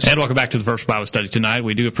 guys. And welcome back to the virtual Bible study tonight.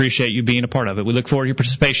 We do appreciate you being a part of it. We look forward to your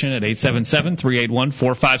participation at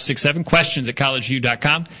 877-381-4567. Questions at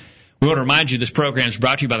collegeview.com. We want to remind you this program is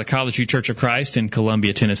brought to you by the College View Church of Christ in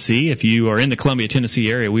Columbia, Tennessee. If you are in the Columbia, Tennessee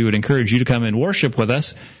area, we would encourage you to come and worship with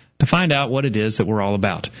us to find out what it is that we're all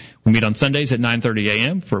about. We meet on Sundays at 9:30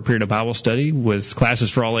 a.m. for a period of Bible study with classes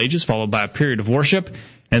for all ages, followed by a period of worship.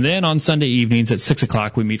 And then on Sunday evenings at 6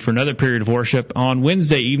 o'clock, we meet for another period of worship. On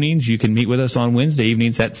Wednesday evenings, you can meet with us on Wednesday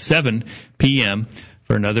evenings at 7 p.m.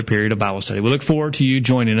 for another period of Bible study. We look forward to you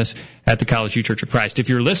joining us at the College View Church of Christ. If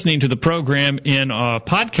you're listening to the program in a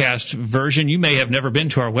podcast version, you may have never been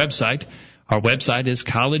to our website. Our website is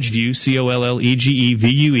collegeview,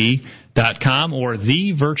 collegevue.com, or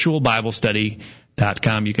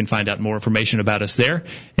thevirtualbiblestudy.com. You can find out more information about us there.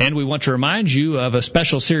 And we want to remind you of a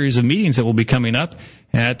special series of meetings that will be coming up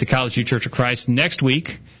at the College View Church of Christ next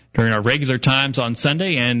week during our regular times on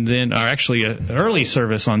Sunday, and then actually an early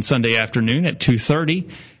service on Sunday afternoon at 2:30,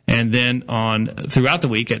 and then throughout the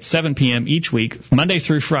week at 7 p.m. each week, Monday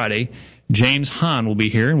through Friday. James Hahn will be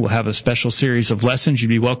here, and we'll have a special series of lessons. You'd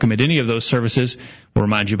be welcome at any of those services. We'll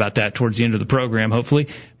remind you about that towards the end of the program, hopefully.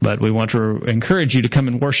 But we want to encourage you to come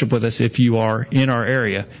and worship with us if you are in our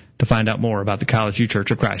area to find out more about the College View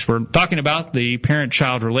Church of Christ. We're talking about the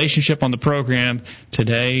parent-child relationship on the program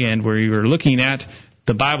today, and we were looking at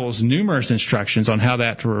the Bible's numerous instructions on how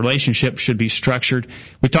that relationship should be structured.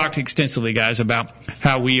 We talked extensively, guys, about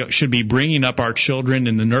how we should be bringing up our children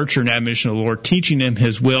in the nurture and admonition of the Lord, teaching them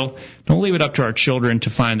His will. Don't leave it up to our children to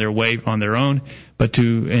find their way on their own, but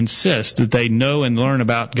to insist that they know and learn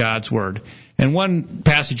about God's Word. And one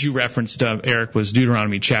passage you referenced, Eric, was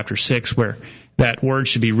Deuteronomy chapter 6, where that word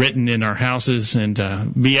should be written in our houses and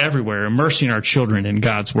be everywhere, immersing our children in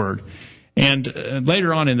God's Word. And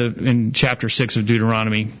later on in chapter 6 of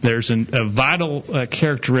Deuteronomy, there's a vital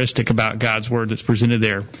characteristic about God's Word that's presented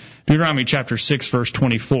there. Deuteronomy chapter 6, verse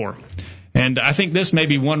 24. And I think this may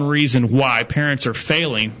be one reason why parents are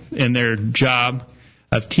failing in their job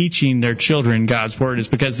of teaching their children God's Word, is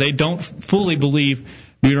because they don't fully believe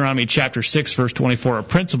Deuteronomy chapter 6, verse 24, a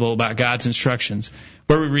principle about God's instructions,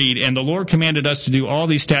 where we read, "And the Lord commanded us to do all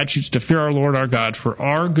these statutes to fear our Lord our God for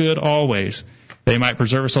our good always, they might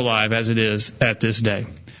preserve us alive as it is at this day."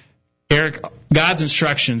 Eric, God's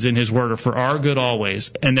instructions in His Word are for our good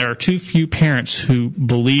always, and there are too few parents who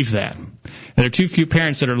believe that. And there are too few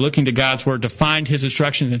parents that are looking to God's Word to find His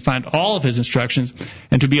instructions and find all of His instructions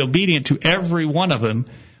and to be obedient to every one of them,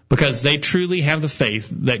 because they truly have the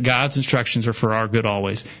faith that God's instructions are for our good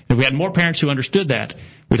always. If we had more parents who understood that,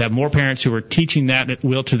 we'd have more parents who are teaching that at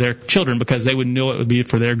will to their children because they would know it would be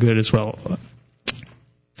for their good as well.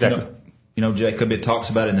 Exactly. You know, Jacob, it talks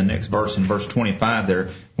about in the next verse, in verse 25 there,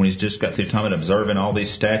 when he's just got through talking about observing all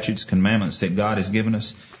these statutes, commandments that God has given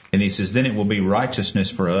us. And he says, then it will be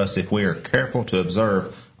righteousness for us if we are careful to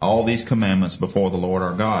observe all these commandments before the Lord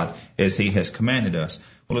our God, as he has commanded us.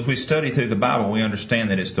 Well, as we study through the Bible, we understand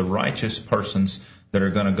that it's the righteous persons that are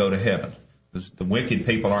going to go to heaven. The wicked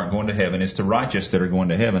people aren't going to heaven. It's the righteous that are going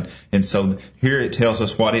to heaven. And so here it tells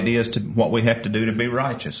us what it is, what we have to do to be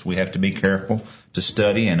righteous. We have to be careful to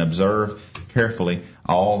study and observe carefully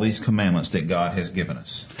all these commandments that God has given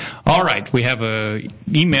us. All right. We have an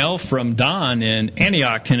email from Don in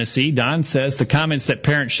Antioch, Tennessee. Don says the comments that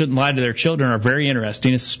parents shouldn't lie to their children are very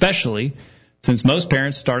interesting, especially since most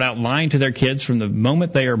parents start out lying to their kids from the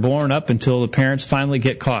moment they are born up until the parents finally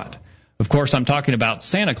get caught. Of course, I'm talking about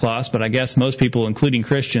Santa Claus, but I guess most people, including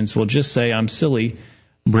Christians, will just say I'm silly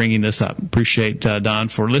bringing this up. Appreciate Don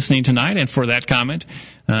for listening tonight and for that comment.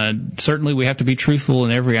 Certainly, we have to be truthful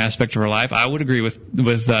in every aspect of our life. I would agree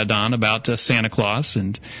with Don about Santa Claus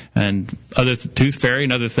and other Tooth Fairy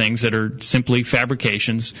and other things that are simply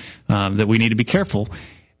fabrications that we need to be careful.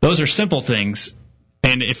 Those are simple things.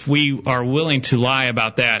 And if we are willing to lie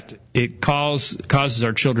about that, it causes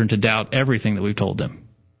our children to doubt everything that we've told them.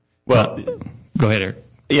 Well, go ahead, Eric.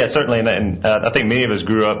 Yeah, certainly, and I think many of us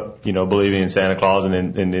grew up, believing in Santa Claus,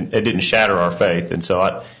 and it didn't shatter our faith, and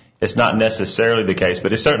so it's not necessarily the case,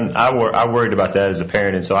 but it's certain. I worried about that as a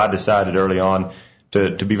parent, and so I decided early on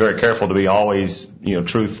to be very careful, to be always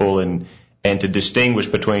truthful, and to distinguish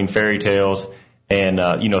between fairy tales and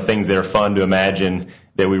things that are fun to imagine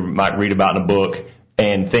that we might read about in a book,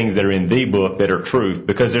 and things that are in the book that are truth,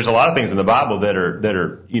 because there's a lot of things in the Bible that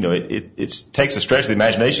are it takes a stretch of the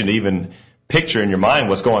imagination to even picture in your mind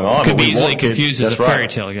what's going on. Could be easily confused as a fairy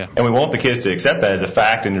tale, yeah. And we want the kids to accept that as a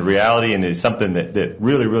fact and a reality, and it's something that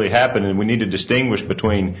really, really happened, and we need to distinguish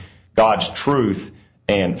between God's truth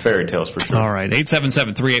and fairy tales for sure. All right,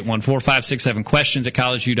 877-381-4567, questions at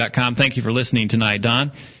collegeview.com. Thank you for listening tonight,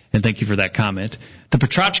 Don, and thank you for that comment. The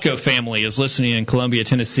Petrachko family is listening in Columbia,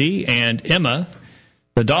 Tennessee, and Emma,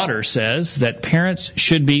 the daughter, says that parents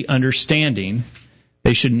should be understanding.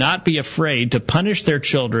 They should not be afraid to punish their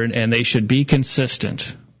children, and they should be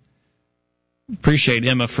consistent. Appreciate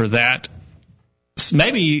Emma for that.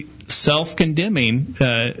 Maybe self-condemning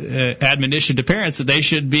admonition to parents that they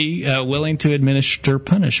should be willing to administer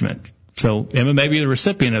punishment. So Emma may be the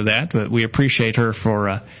recipient of that, but we appreciate her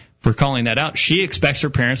for calling that out. She expects her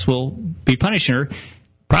parents will be punishing her,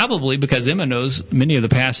 probably because Emma knows many of the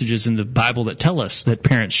passages in the Bible that tell us that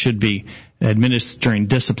parents should be administering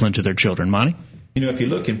discipline to their children. Monty? If you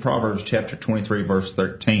look in Proverbs chapter 23, verse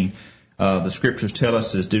 13, the scriptures tell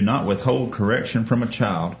us is, do not withhold correction from a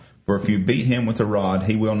child, for if you beat him with a rod,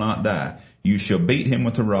 he will not die. You shall beat him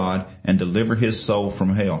with a rod and deliver his soul from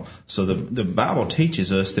hell. So the Bible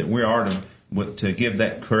teaches us that we are to give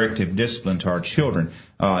that corrective discipline to our children.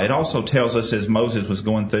 It also tells us, as Moses was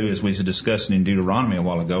going through, as we were discussing in Deuteronomy a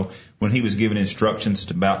while ago, when he was giving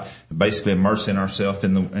instructions about basically immersing ourselves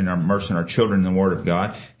immersing our children in the Word of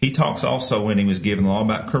God, he talks also when he was giving the law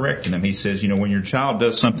about correcting them. He says, when your child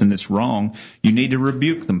does something that's wrong, you need to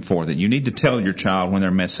rebuke them for that. You need to tell your child when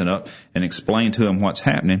they're messing up and explain to them what's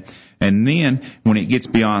happening. And then when it gets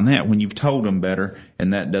beyond that, when you've told them better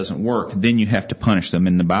and that doesn't work, then you have to punish them.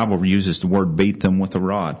 And the Bible uses the word beat them with a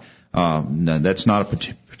rod. That's not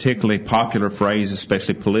a particularly popular phrase,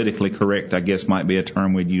 especially politically correct, I guess might be a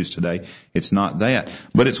term we'd use today. It's not that,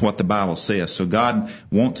 but it's what the Bible says. So God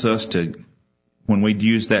wants us to, when we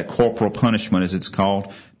use that corporal punishment, as it's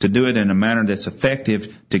called, to do it in a manner that's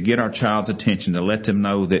effective to get our child's attention, to let them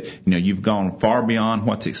know that, you've gone far beyond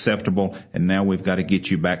what's acceptable, and now we've got to get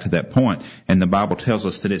you back to that point. And the Bible tells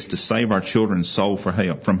us that it's to save our children's soul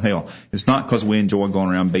from hell. It's not because we enjoy going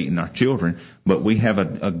around beating our children, but we have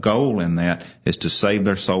a goal in that, is to save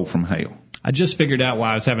their soul from hell. I just figured out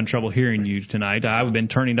why I was having trouble hearing you tonight. I've been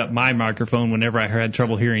turning up my microphone whenever I had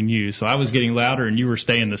trouble hearing you. So I was getting louder and you were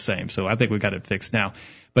staying the same. So I think we got it fixed now.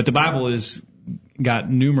 But the Bible has got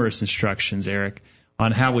numerous instructions, Eric,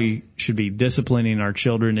 on how we should be disciplining our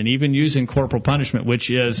children and even using corporal punishment, which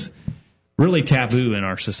is really taboo in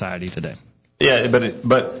our society today. Yeah,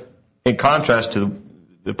 but in contrast to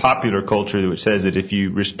the popular culture which says that if you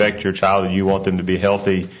respect your child and you want them to be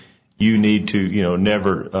healthy, you need to,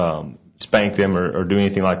 never spank them or do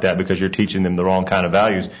anything like that because you're teaching them the wrong kind of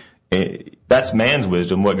values. That's man's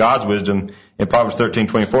wisdom. What God's wisdom in Proverbs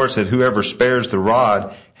 13:24 said, whoever spares the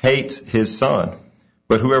rod hates his son,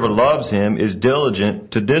 but whoever loves him is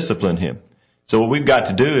diligent to discipline him. So what we've got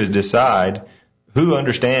to do is decide who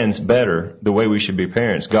understands better the way we should be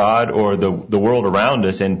parents, God or the world around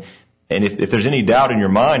us. And if there's any doubt in your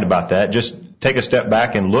mind about that, just take a step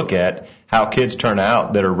back and look at how kids turn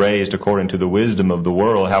out that are raised according to the wisdom of the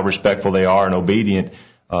world, how respectful they are and obedient.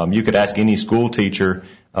 You could ask any school teacher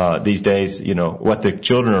these days, what the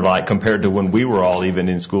children are like compared to when we were all even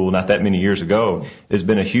in school not that many years ago. There's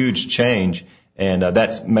been a huge change, and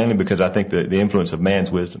that's mainly because I think the influence of man's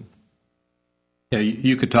wisdom. Yeah,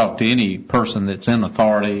 you could talk to any person that's in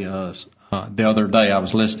authority. The other day I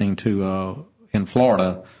was listening to, in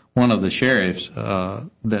Florida, one of the sheriffs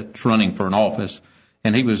that's running for an office,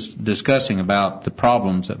 and he was discussing about the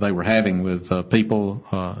problems that they were having with people,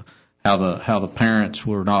 how the parents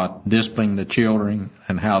were not disciplining the children,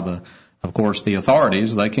 and how of course the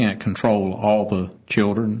authorities, they can't control all the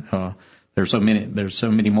children. There's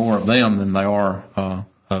so many more of them than there are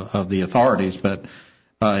of the authorities, but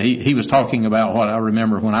he was talking about what I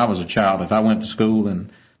remember when I was a child. If I went to school and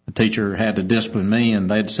the teacher had to discipline me and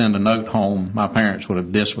they'd send a note home, my parents would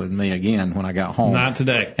have disciplined me again when I got home. Not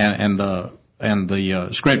today. And the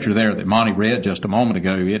scripture there that Monty read just a moment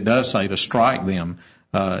ago, it does say to strike them.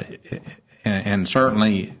 And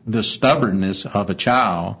certainly the stubbornness of a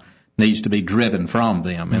child needs to be driven from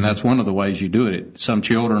them. And that's one of the ways you do it. Some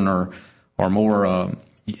children are more,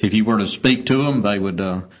 if you were to speak to them, they would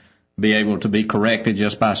be able to be corrected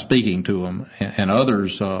just by speaking to them. And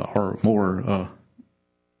others are more,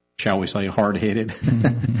 shall we say, hard-headed.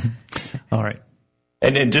 All right.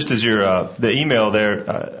 And then just as the email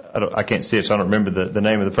there, I can't see it, so I don't remember the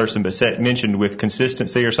name of the person, but mentioned with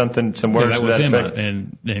consistency or something, some words. Yeah, that to was that Emma effect.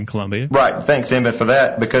 in Columbia. Right. Thanks, Emma, for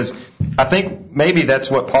that, because I think maybe that's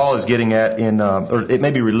what Paul is getting at or it may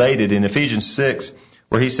be related in Ephesians 6,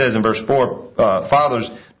 where he says in verse 4, fathers,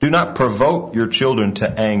 do not provoke your children to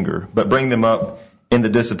anger, but bring them up in the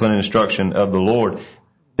discipline and instruction of the Lord.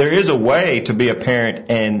 There is a way to be a parent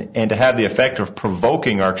and to have the effect of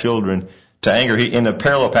provoking our children to anger. In a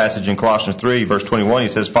parallel passage in Colossians 3, verse 21, he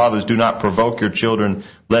says, fathers, do not provoke your children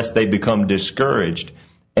lest they become discouraged.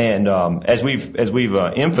 And as we've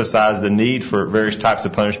emphasized the need for various types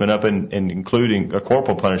of punishment up and including a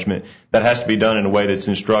corporal punishment, that has to be done in a way that's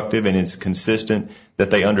instructive and it's consistent, that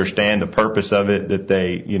they understand the purpose of it, that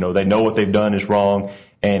they know what they've done is wrong,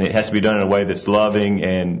 and it has to be done in a way that's loving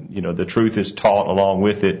and, the truth is taught along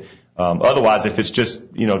with it. Otherwise, if it's just,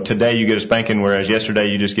 today you get a spanking, whereas yesterday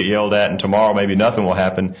you just get yelled at and tomorrow maybe nothing will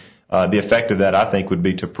happen, the effect of that, I think, would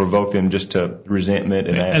be to provoke them just to resentment.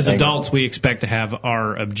 And as anger. adults, we expect to have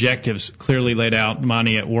our objectives clearly laid out.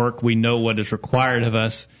 Monty, at work, we know what is required of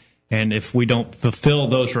us. And if we don't fulfill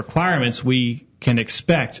those requirements, we can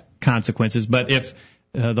expect consequences. But if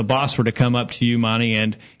the boss were to come up to you, Monty,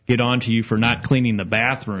 and get on to you for not cleaning the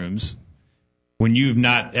bathrooms, when you've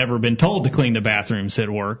not ever been told to clean the bathrooms at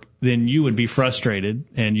work, then you would be frustrated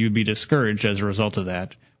and you'd be discouraged as a result of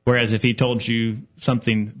that. Whereas if he told you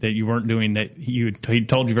something that you weren't doing, that he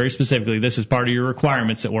told you very specifically, this is part of your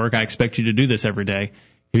requirements at work, I expect you to do this every day.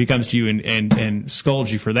 If he comes to you and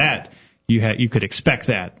scolds you for that, you could expect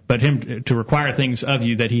that. But him to require things of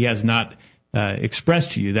you that he has not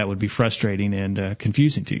expressed to you, that would be frustrating and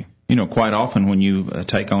confusing to you. Quite often when you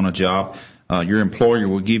take on a job, your employer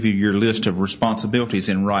will give you your list of responsibilities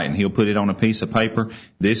in writing. He'll put it on a piece of paper.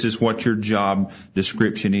 This is what your job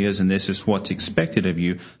description is, and this is what's expected of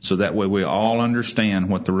you, so that way we all understand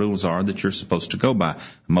what the rules are that you're supposed to go by.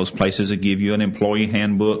 Most places will give you an employee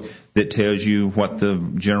handbook that tells you what the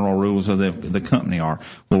general rules of the company are.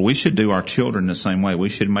 Well, we should do our children the same way. We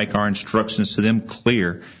should make our instructions to them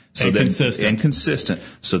clear. Consistent,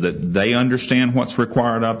 so that they understand what's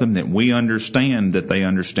required of them, that we understand that they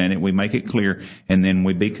understand it, we make it clear, and then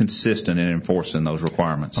we be consistent in enforcing those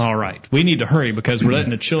requirements. All right. We need to hurry because we're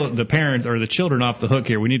letting the parent or the children off the hook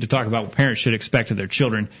here. We need to talk about what parents should expect of their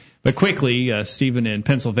children. But quickly, Stephen in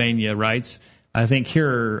Pennsylvania writes, I think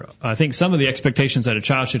some of the expectations that a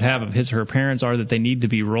child should have of his or her parents are that they need to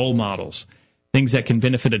be role models. Things that can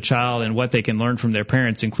benefit a child and what they can learn from their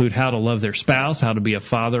parents include how to love their spouse, how to be a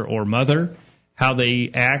father or mother, how they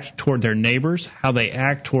act toward their neighbors, how they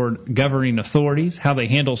act toward governing authorities, how they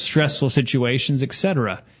handle stressful situations,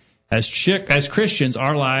 etc. As Christians,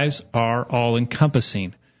 our lives are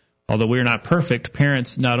all-encompassing. Although we are not perfect,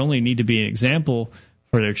 parents not only need to be an example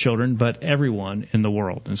for their children, but everyone in the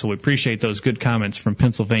world. And so we appreciate those good comments from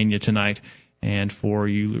Pennsylvania tonight, and for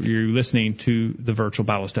you listening to the virtual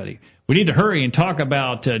Bible study. We need to hurry and talk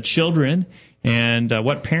about children and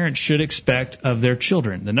what parents should expect of their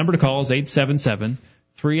children. The number to call is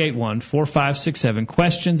 877-381-4567,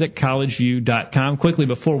 questions@collegeview.com. Quickly,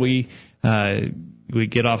 before we we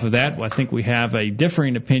get off of that, I think we have a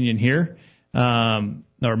differing opinion here, or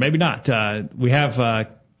maybe not. We have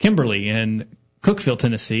Kimberly in Cookeville,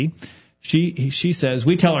 Tennessee. She says,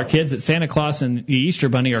 we tell our kids that Santa Claus and the Easter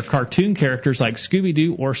Bunny are cartoon characters like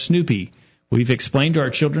Scooby-Doo or Snoopy. We've explained to our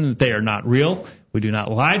children that they are not real. We do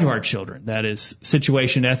not lie to our children. That is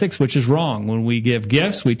situation ethics, which is wrong. When we give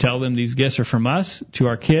gifts, we tell them these gifts are from us to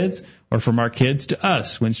our kids or from our kids to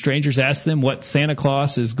us. When strangers ask them what Santa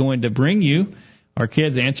Claus is going to bring you, our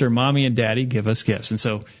kids answer, Mommy and Daddy give us gifts. And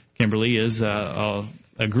so Kimberly is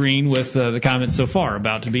agreeing with the comments so far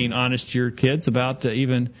about being honest to your kids about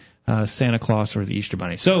even Santa Claus or the Easter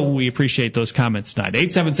Bunny. So we appreciate those comments tonight.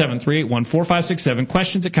 877-381-4567,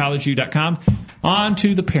 questions at collegeview.com. On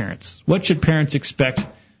to the parents. What should parents expect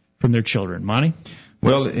from their children? Monty?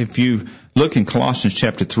 Well, if you look in Colossians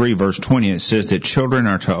chapter 3, verse 20, it says that children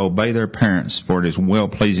are to obey their parents, for it is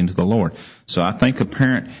well-pleasing to the Lord. So I think a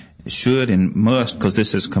parent should and must, because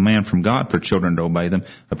this is a command from God for children to obey them,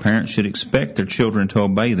 a parent should expect their children to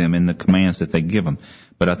obey them in the commands that they give them.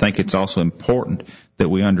 But I think it's also important that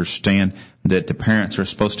we understand that the parents are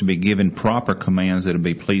supposed to be given proper commands that will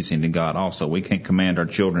be pleasing to God also. We can't command our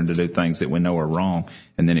children to do things that we know are wrong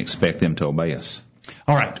and then expect them to obey us.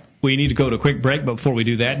 All right. We need to go to a quick break, but before we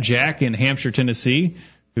do that, Jack in Hampshire, Tennessee,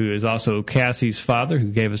 who is also Cassie's father, who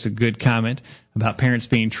gave us a good comment about parents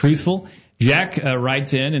being truthful. Jack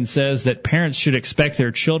writes in and says that parents should expect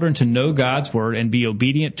their children to know God's Word and be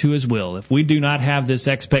obedient to His will. If we do not have this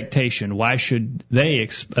expectation, why should they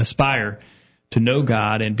aspire to know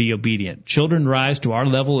God and be obedient? Children rise to our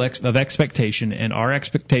level of expectation, and our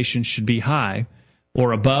expectations should be high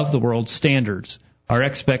or above the world's standards. Our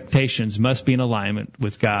expectations must be in alignment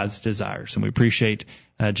with God's desires. And we appreciate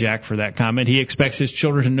Jack for that comment. He expects his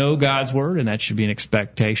children to know God's Word, and that should be an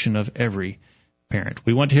expectation of every parent.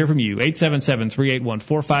 We want to hear from you.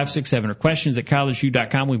 877-381-4567 or questions at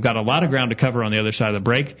collegeview.com. We've got a lot of ground to cover on the other side of the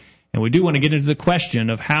break, and we do want to get into the question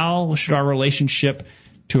of how should our relationship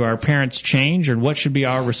to our parents change, and what should be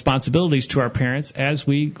our responsibilities to our parents as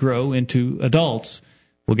we grow into adults.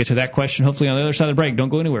 We'll get to that question hopefully on the other side of the break. Don't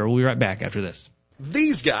go anywhere. We'll be right back after this.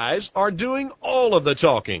 These guys are doing all of the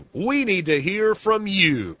talking. We need to hear from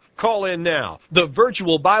you. Call in now. The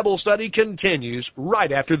virtual Bible study continues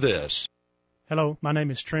right after this. Hello, my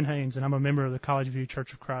name is Trent Haynes, and I'm a member of the College View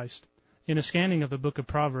Church of Christ. In a scanning of the book of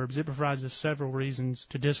Proverbs, it provides us several reasons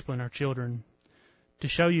to discipline our children. To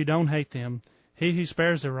show you don't hate them, he who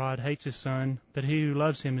spares the rod hates his son, but he who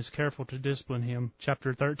loves him is careful to discipline him.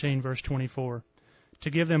 Chapter 13, verse 24. To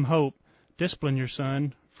give them hope, discipline your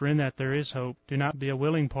son, for in that there is hope. Do not be a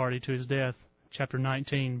willing party to his death. Chapter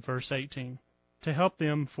 19, verse 18. To help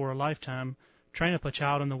them for a lifetime, train up a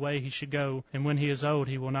child in the way he should go, and when he is old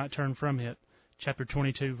he will not turn from it. Chapter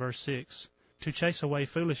 22, verse 6. To chase away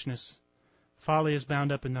foolishness. Folly is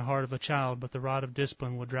bound up in the heart of a child, but the rod of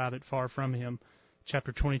discipline will drive it far from him.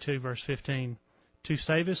 Chapter 22, verse 15. To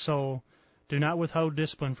save his soul, do not withhold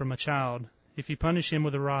discipline from a child. If you punish him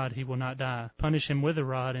with a rod, he will not die. Punish him with a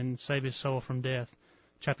rod and save his soul from death.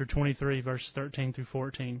 Chapter 23, verses 13 through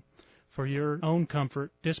 14. For your own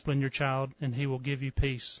comfort, discipline your child, and he will give you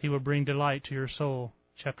peace. He will bring delight to your soul.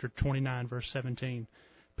 Chapter 29, verse 17.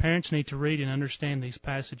 Parents need to read and understand these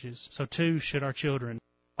passages. So too should our children.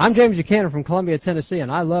 I'm James Buchanan from Columbia, Tennessee,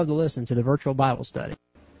 and I love to listen to the virtual Bible study.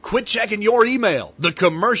 Quit checking your email. The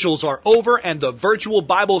commercials are over and the virtual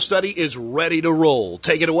Bible study is ready to roll.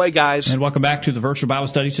 Take it away, guys. And welcome back to the virtual Bible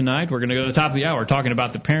study tonight. We're going to go to the top of the hour talking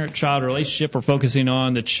about the parent-child relationship. We're focusing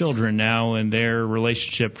on the children now and their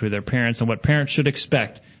relationship with their parents and what parents should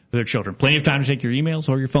expect of their children. Plenty of time to take your emails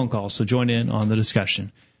or your phone calls, so join in on the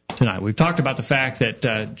discussion tonight. We've talked about the fact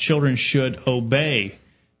that children should obey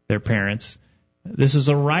their parents. This is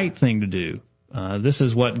a right thing to do. This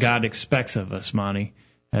is what God expects of us, Monty,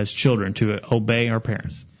 as children, to obey our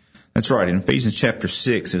parents. That's right. In Ephesians chapter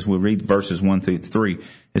 6, as we read verses 1 through 3,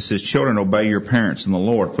 it says, children, obey your parents in the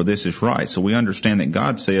Lord, for this is right. So we understand that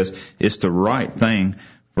God says it's the right thing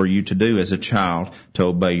for you to do as a child to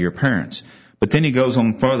obey your parents. But then he goes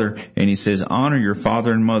on further and he says, honor your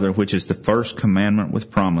father and mother, which is the first commandment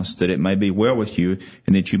with promise, that it may be well with you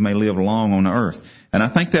and that you may live long on the earth. And I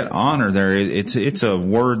think that honor there, it's a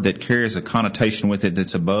word that carries a connotation with it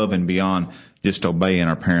that's above and beyond just obeying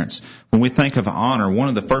our parents. When we think of honor, one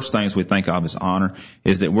of the first things we think of as honor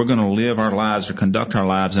is that we're going to live our lives or conduct our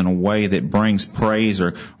lives in a way that brings praise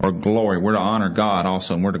or glory. We're to honor God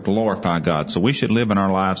also, and we're to glorify God. So we should live in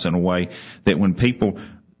our lives in a way that when people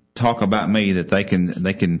talk about me, that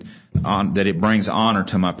that it brings honor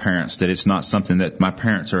to my parents, that it's not something that my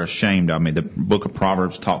parents are ashamed of me. The book of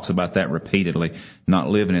Proverbs talks about that repeatedly, not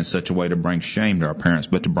living in such a way to bring shame to our parents,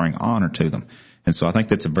 but to bring honor to them. And so I think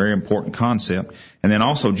that's a very important concept. And then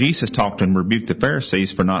also Jesus talked and rebuked the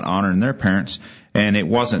Pharisees for not honoring their parents. And it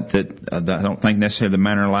wasn't that, I don't think necessarily the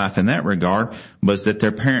manner of life in that regard, was that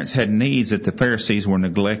their parents had needs that the Pharisees were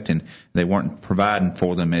neglecting. They weren't providing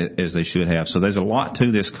for them as they should have. So there's a lot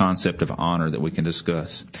to this concept of honor that we can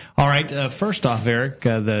discuss. All right. First off, Eric,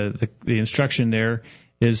 the instruction there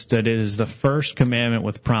is that it is the first commandment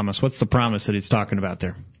with promise. What's the promise that he's talking about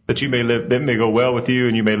there? That you may live, that may go well with you,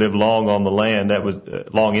 and you may live long on the land. That was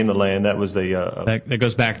long in the land. That was the that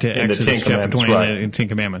goes back to Exodus chapter 20 and the Ten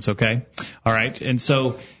Commandments. Okay, all right. And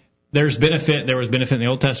so there's benefit. There was benefit in the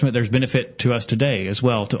Old Testament. There's benefit to us today as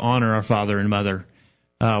well to honor our father and mother.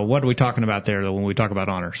 What are we talking about there when we talk about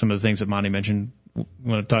honor? Some of the things that Monty mentioned. You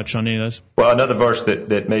want to touch on any of those? Well, another verse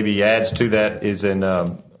that maybe adds to that is in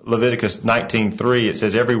Leviticus 19:3. It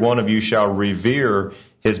says, "Every one of you shall revere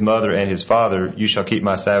his mother and his father. You shall keep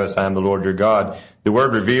my Sabbaths. I am the Lord your God." The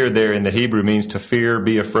word revere there in the Hebrew means to fear,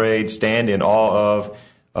 be afraid, stand in awe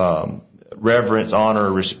of, reverence,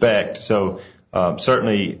 honor, respect. So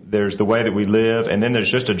certainly there's the way that we live, and then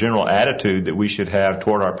there's just a general attitude that we should have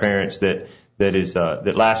toward our parents that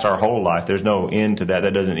lasts our whole life. There's no end to that.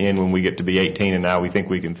 That doesn't end when we get to be 18 and now we think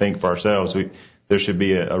we can think for ourselves. There should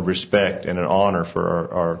be a respect and an honor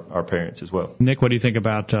for our parents as well. Nick, what do you think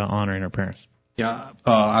about honoring our parents? Yeah,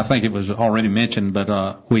 I think it was already mentioned,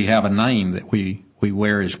 but we have a name that we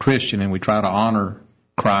wear as Christian, and we try to honor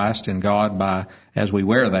Christ and God as we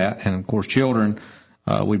wear that. And of course, children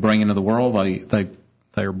we bring into the world, they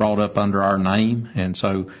are brought up under our name, and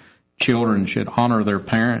so children should honor their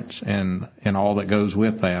parents and all that goes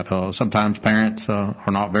with that. Sometimes parents are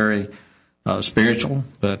not very spiritual,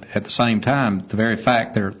 but at the same time, the very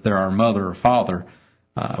fact they're our mother or father,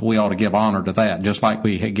 we ought to give honor to that, just like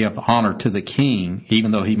we give honor to the king,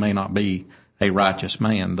 even though he may not be a righteous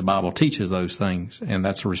man. The Bible teaches those things, and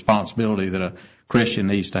that's a responsibility that a Christian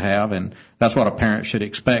needs to have, and that's what a parent should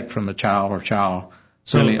expect from the child, or child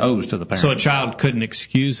really owes to the parent. So a child couldn't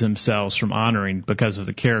excuse themselves from honoring because of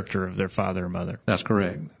the character of their father or mother. That's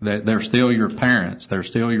correct. They're still your parents. They're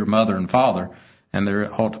still your mother and father, and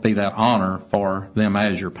there ought to be that honor for them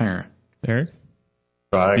as your parent. Eric?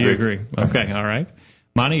 I agree. You agree? Okay, all right.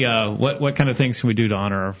 Monty, what kind of things can we do to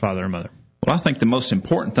honor our father and mother? Well, I think the most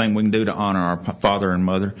important thing we can do to honor our father and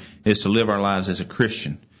mother is to live our lives as a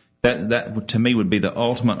Christian. That to me would be the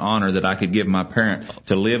ultimate honor that I could give my parent,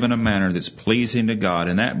 to live in a manner that's pleasing to God,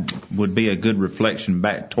 and that would be a good reflection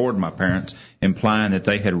back toward my parents, implying that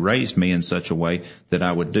they had raised me in such a way that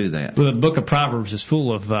I would do that. Well, the book of Proverbs is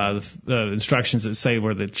full of instructions that say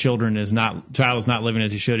where the child is not living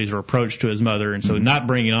as he should. He's a reproach to his mother, and so not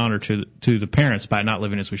bringing honor to the parents by not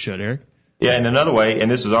living as we should. Eric? Yeah, and another way,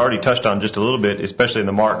 and this was already touched on just a little bit, especially in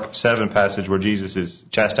the Mark 7 passage where Jesus is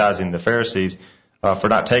chastising the Pharisees for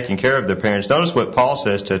not taking care of their parents. Notice what Paul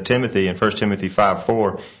says to Timothy in 1 Timothy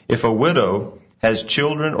 5:4. If a widow has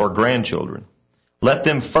children or grandchildren, let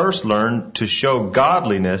them first learn to show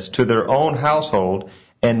godliness to their own household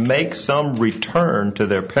and make some return to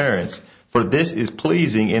their parents, for this is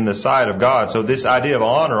pleasing in the sight of God. So this idea of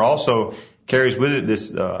honor also carries with it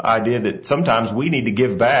this idea that sometimes we need to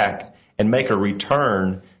give back and make a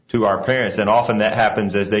return to our parents, and often that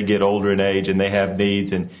happens as they get older in age and they have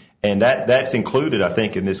needs, and that's included, I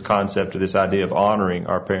think, in this concept of this idea of honoring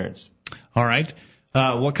our parents. All right.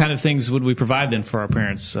 What kind of things would we provide then for our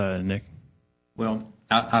parents, Nick? Well,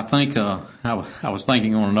 I think I was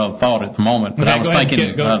thinking on another thought at the moment, but I was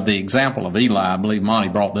thinking of the example of Eli. I believe Monty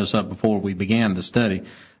brought this up before we began the study.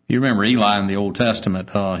 You remember Eli in the Old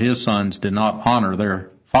Testament, his sons did not honor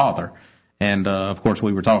their father. And, of course,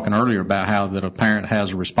 we were talking earlier about how that a parent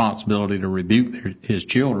has a responsibility to rebuke his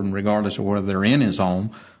children regardless of whether they're in his home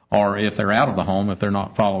or if they're out of the home, if they're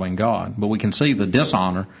not following God. But we can see the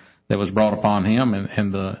dishonor that was brought upon him,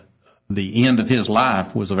 and the end of his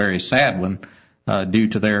life was a very sad one due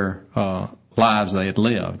to their lives they had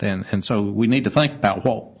lived. And so we need to think about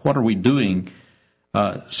what are we doing,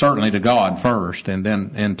 certainly to God first, and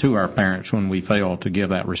then to our parents when we fail to give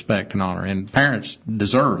that respect and honor. And parents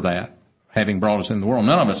deserve that, having brought us in the world.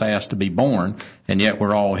 None of us asked to be born, and yet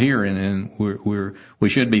we're all here, and we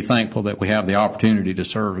should be thankful that we have the opportunity to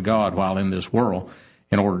serve God while in this world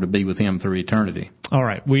in order to be with Him through eternity. All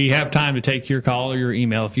right. We have time to take your call or your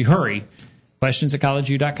email. If you hurry,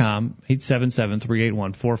 questions@collegeview.com,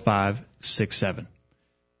 877-381-4567.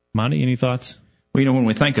 Monty, any thoughts? Well, when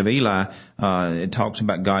we think of Eli, it talks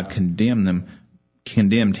about God condemned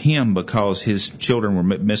him because his children were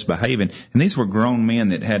misbehaving. And these were grown men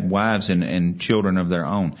that had wives and children of their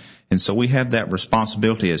own. And so we have that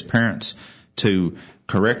responsibility as parents to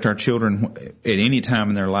correct our children at any time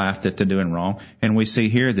in their life that they're doing wrong. And we see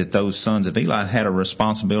here that those sons of Eli had a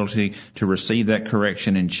responsibility to receive that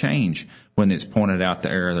correction and change when it's pointed out the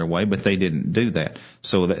error of their way, but they didn't do that.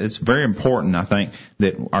 So it's very important, I think,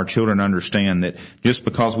 that our children understand that just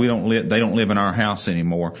because they don't live in our house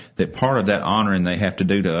anymore, that part of that honoring they have to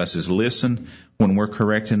do to us is listen when we're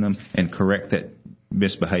correcting them and correct that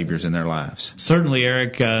misbehaviors in their lives. Certainly,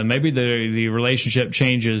 Eric, maybe the relationship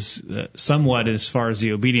changes somewhat as far as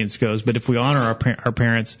the obedience goes, but if we honor our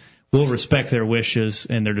parents, we'll respect their wishes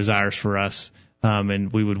and their desires for us,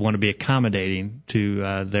 and we would want to be accommodating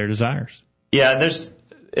to their desires. Yeah,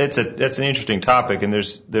 it's an interesting topic, and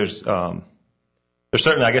there's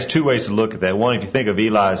certainly, I guess, two ways to look at that. One, if you think of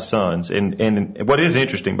Eli's sons, and what is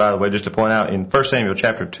interesting, by the way, just to point out, in 1 Samuel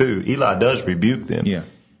chapter 2, Eli does rebuke them. Yeah.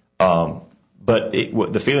 But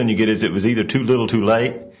the feeling you get is it was either too little too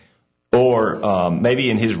late, or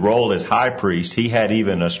maybe in his role as high priest, he had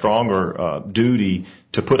even a stronger duty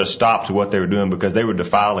to put a stop to what they were doing because they were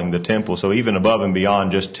defiling the temple. So even above and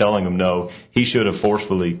beyond just telling them no, he should have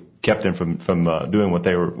forcefully kept them from doing what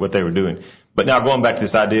they were doing. But now going back to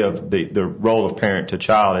this idea of the role of parent to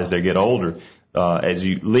child as they get older, as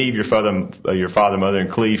you leave your father, mother, and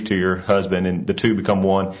cleave to your husband, and the two become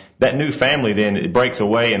one, that new family then it breaks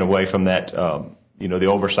away in a way from that, the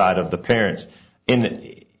oversight of the parents,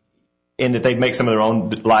 in that they make some of their own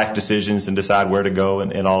life decisions and decide where to go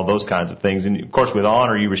and all of those kinds of things. And of course, with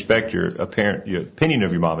honor, you respect your opinion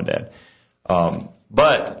of your mom and dad.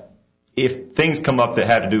 But if things come up that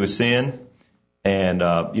have to do with sin, and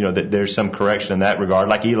that there's some correction in that regard,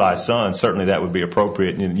 like Eli's son, certainly that would be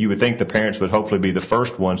appropriate. And you would think the parents would hopefully be the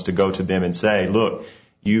first ones to go to them and say, look,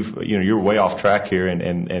 you're way off track here,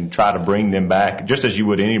 and try to bring them back, just as you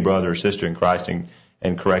would any brother or sister in Christ,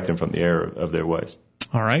 and correct them from the error of their ways.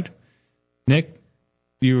 All right. Nick,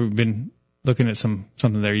 you've been looking at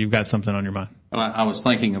something there. You've got something on your mind. Well, I was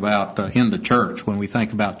thinking about in the church, when we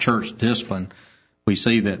think about church discipline, we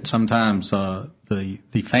see that sometimes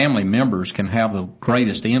the family members can have the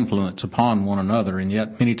greatest influence upon one another, and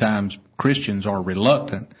yet many times Christians are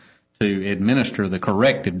reluctant to administer the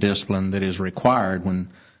corrective discipline that is required when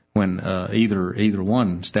either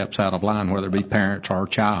one steps out of line, whether it be parents or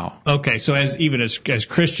child. Okay, so as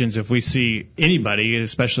Christians, if we see anybody,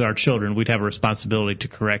 especially our children, we'd have a responsibility to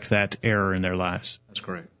correct that error in their lives. That's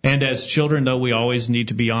correct. And as children, though, we always need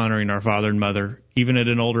to be honoring our father and mother, even at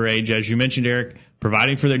an older age, as you mentioned, Eric,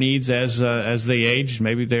 providing for their needs as they age.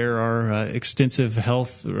 Maybe there are extensive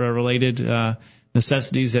health-related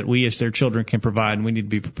necessities that we as their children can provide, and we need to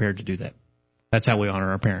be prepared to do that. That's how we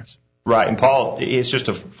honor our parents. Right, and Paul, it's just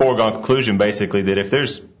a foregone conclusion, basically, that if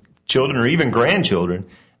there's children or even grandchildren,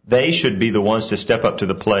 they should be the ones to step up to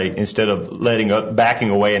the plate instead of backing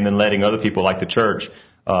away and then letting other people like the church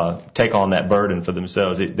take on that burden for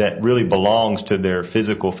themselves. That really belongs to their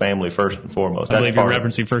physical family first and foremost. I believe you're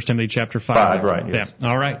referencing 1 Timothy chapter 5. Right, yes. Yeah.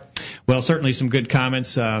 All right. Well, certainly some good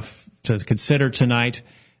comments to consider tonight.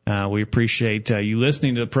 We appreciate you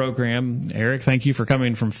listening to the program. Eric, thank you for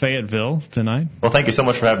coming from Fayetteville tonight. Well, thank you so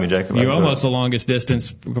much for having me, Jacob. You're almost the longest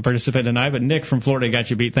distance participant tonight, but Nick from Florida got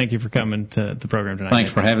you beat. Thank you for coming to the program tonight.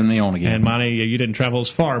 Thanks for having me on again. And Monty, you didn't travel as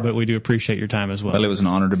far, but we do appreciate your time as well. Well, it was an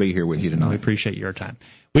honor to be here with you tonight. We appreciate your time.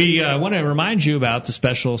 We want to remind you about the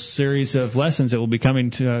special series of lessons that will be coming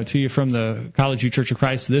to you from the College View Church of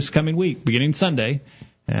Christ this coming week, beginning Sunday,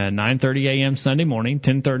 9:30 a.m. Sunday morning,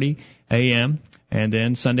 10:30 a.m., and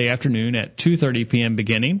then Sunday afternoon at 2:30 p.m.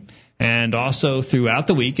 beginning, and also throughout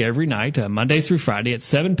the week, every night, Monday through Friday at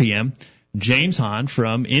 7 p.m., James Hahn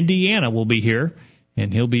from Indiana will be here,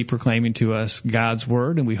 and he'll be proclaiming to us God's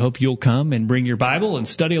Word, and we hope you'll come and bring your Bible and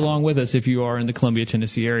study along with us if you are in the Columbia,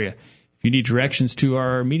 Tennessee area. If you need directions to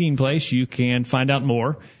our meeting place, you can find out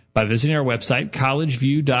more by visiting our website,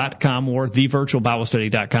 collegeview.com or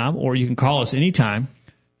thevirtualbiblestudy.com, or you can call us anytime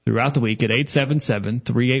throughout the week at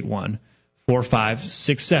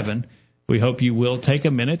 877-381-4567. We hope you will take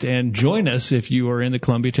a minute and join us if you are in the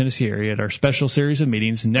Columbia, Tennessee area at our special series of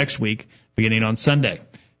meetings next week, beginning on Sunday.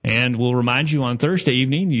 And we'll remind you on Thursday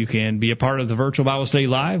evening, you can be a part of the Virtual Bible Study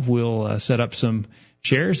Live. We'll set up some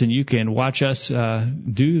chairs, and you can watch us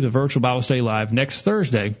do the Virtual Bible Study Live next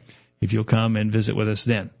Thursday if you'll come and visit with us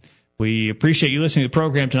then. We appreciate you listening to the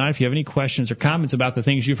program tonight. If you have any questions or comments about the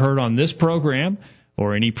things you've heard on this program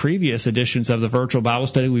or any previous editions of the Virtual Bible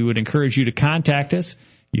Study, we would encourage you to contact us.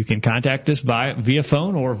 You can contact us via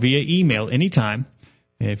phone or via email anytime.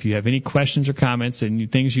 If you have any questions or comments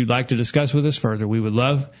and things you'd like to discuss with us further, we would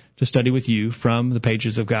love to study with you from the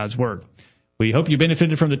pages of God's Word. We hope you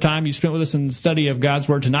benefited from the time you spent with us in the study of God's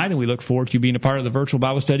Word tonight, and we look forward to you being a part of the virtual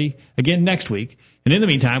Bible study again next week. And in the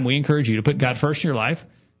meantime, we encourage you to put God first in your life,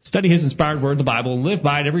 study His inspired Word, the Bible, and live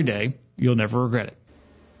by it every day. You'll never regret it.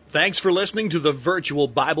 Thanks for listening to the Virtual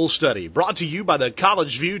Bible Study, brought to you by the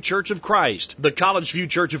College View Church of Christ. The College View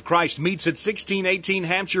Church of Christ meets at 1618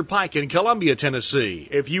 Hampshire Pike in Columbia, Tennessee.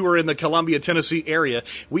 If you are in the Columbia, Tennessee area,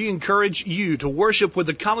 we encourage you to worship with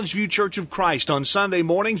the College View Church of Christ on Sunday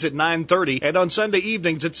mornings at 9:30 and on Sunday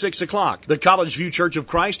evenings at 6 o'clock. The College View Church of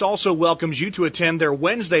Christ also welcomes you to attend their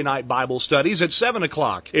Wednesday night Bible studies at 7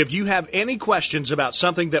 o'clock. If you have any questions about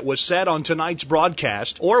something that was said on tonight's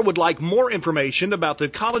broadcast or would like more information about the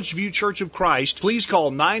College View Church of Christ, please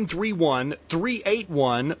call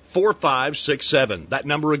 931-381-4567. That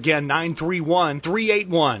number again,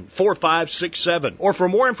 931-381-4567. Or for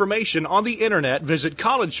more information on the internet, visit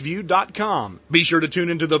collegeview.com. Be sure to tune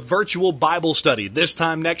into the virtual Bible study this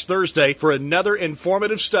time next Thursday for another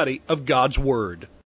informative study of God's Word.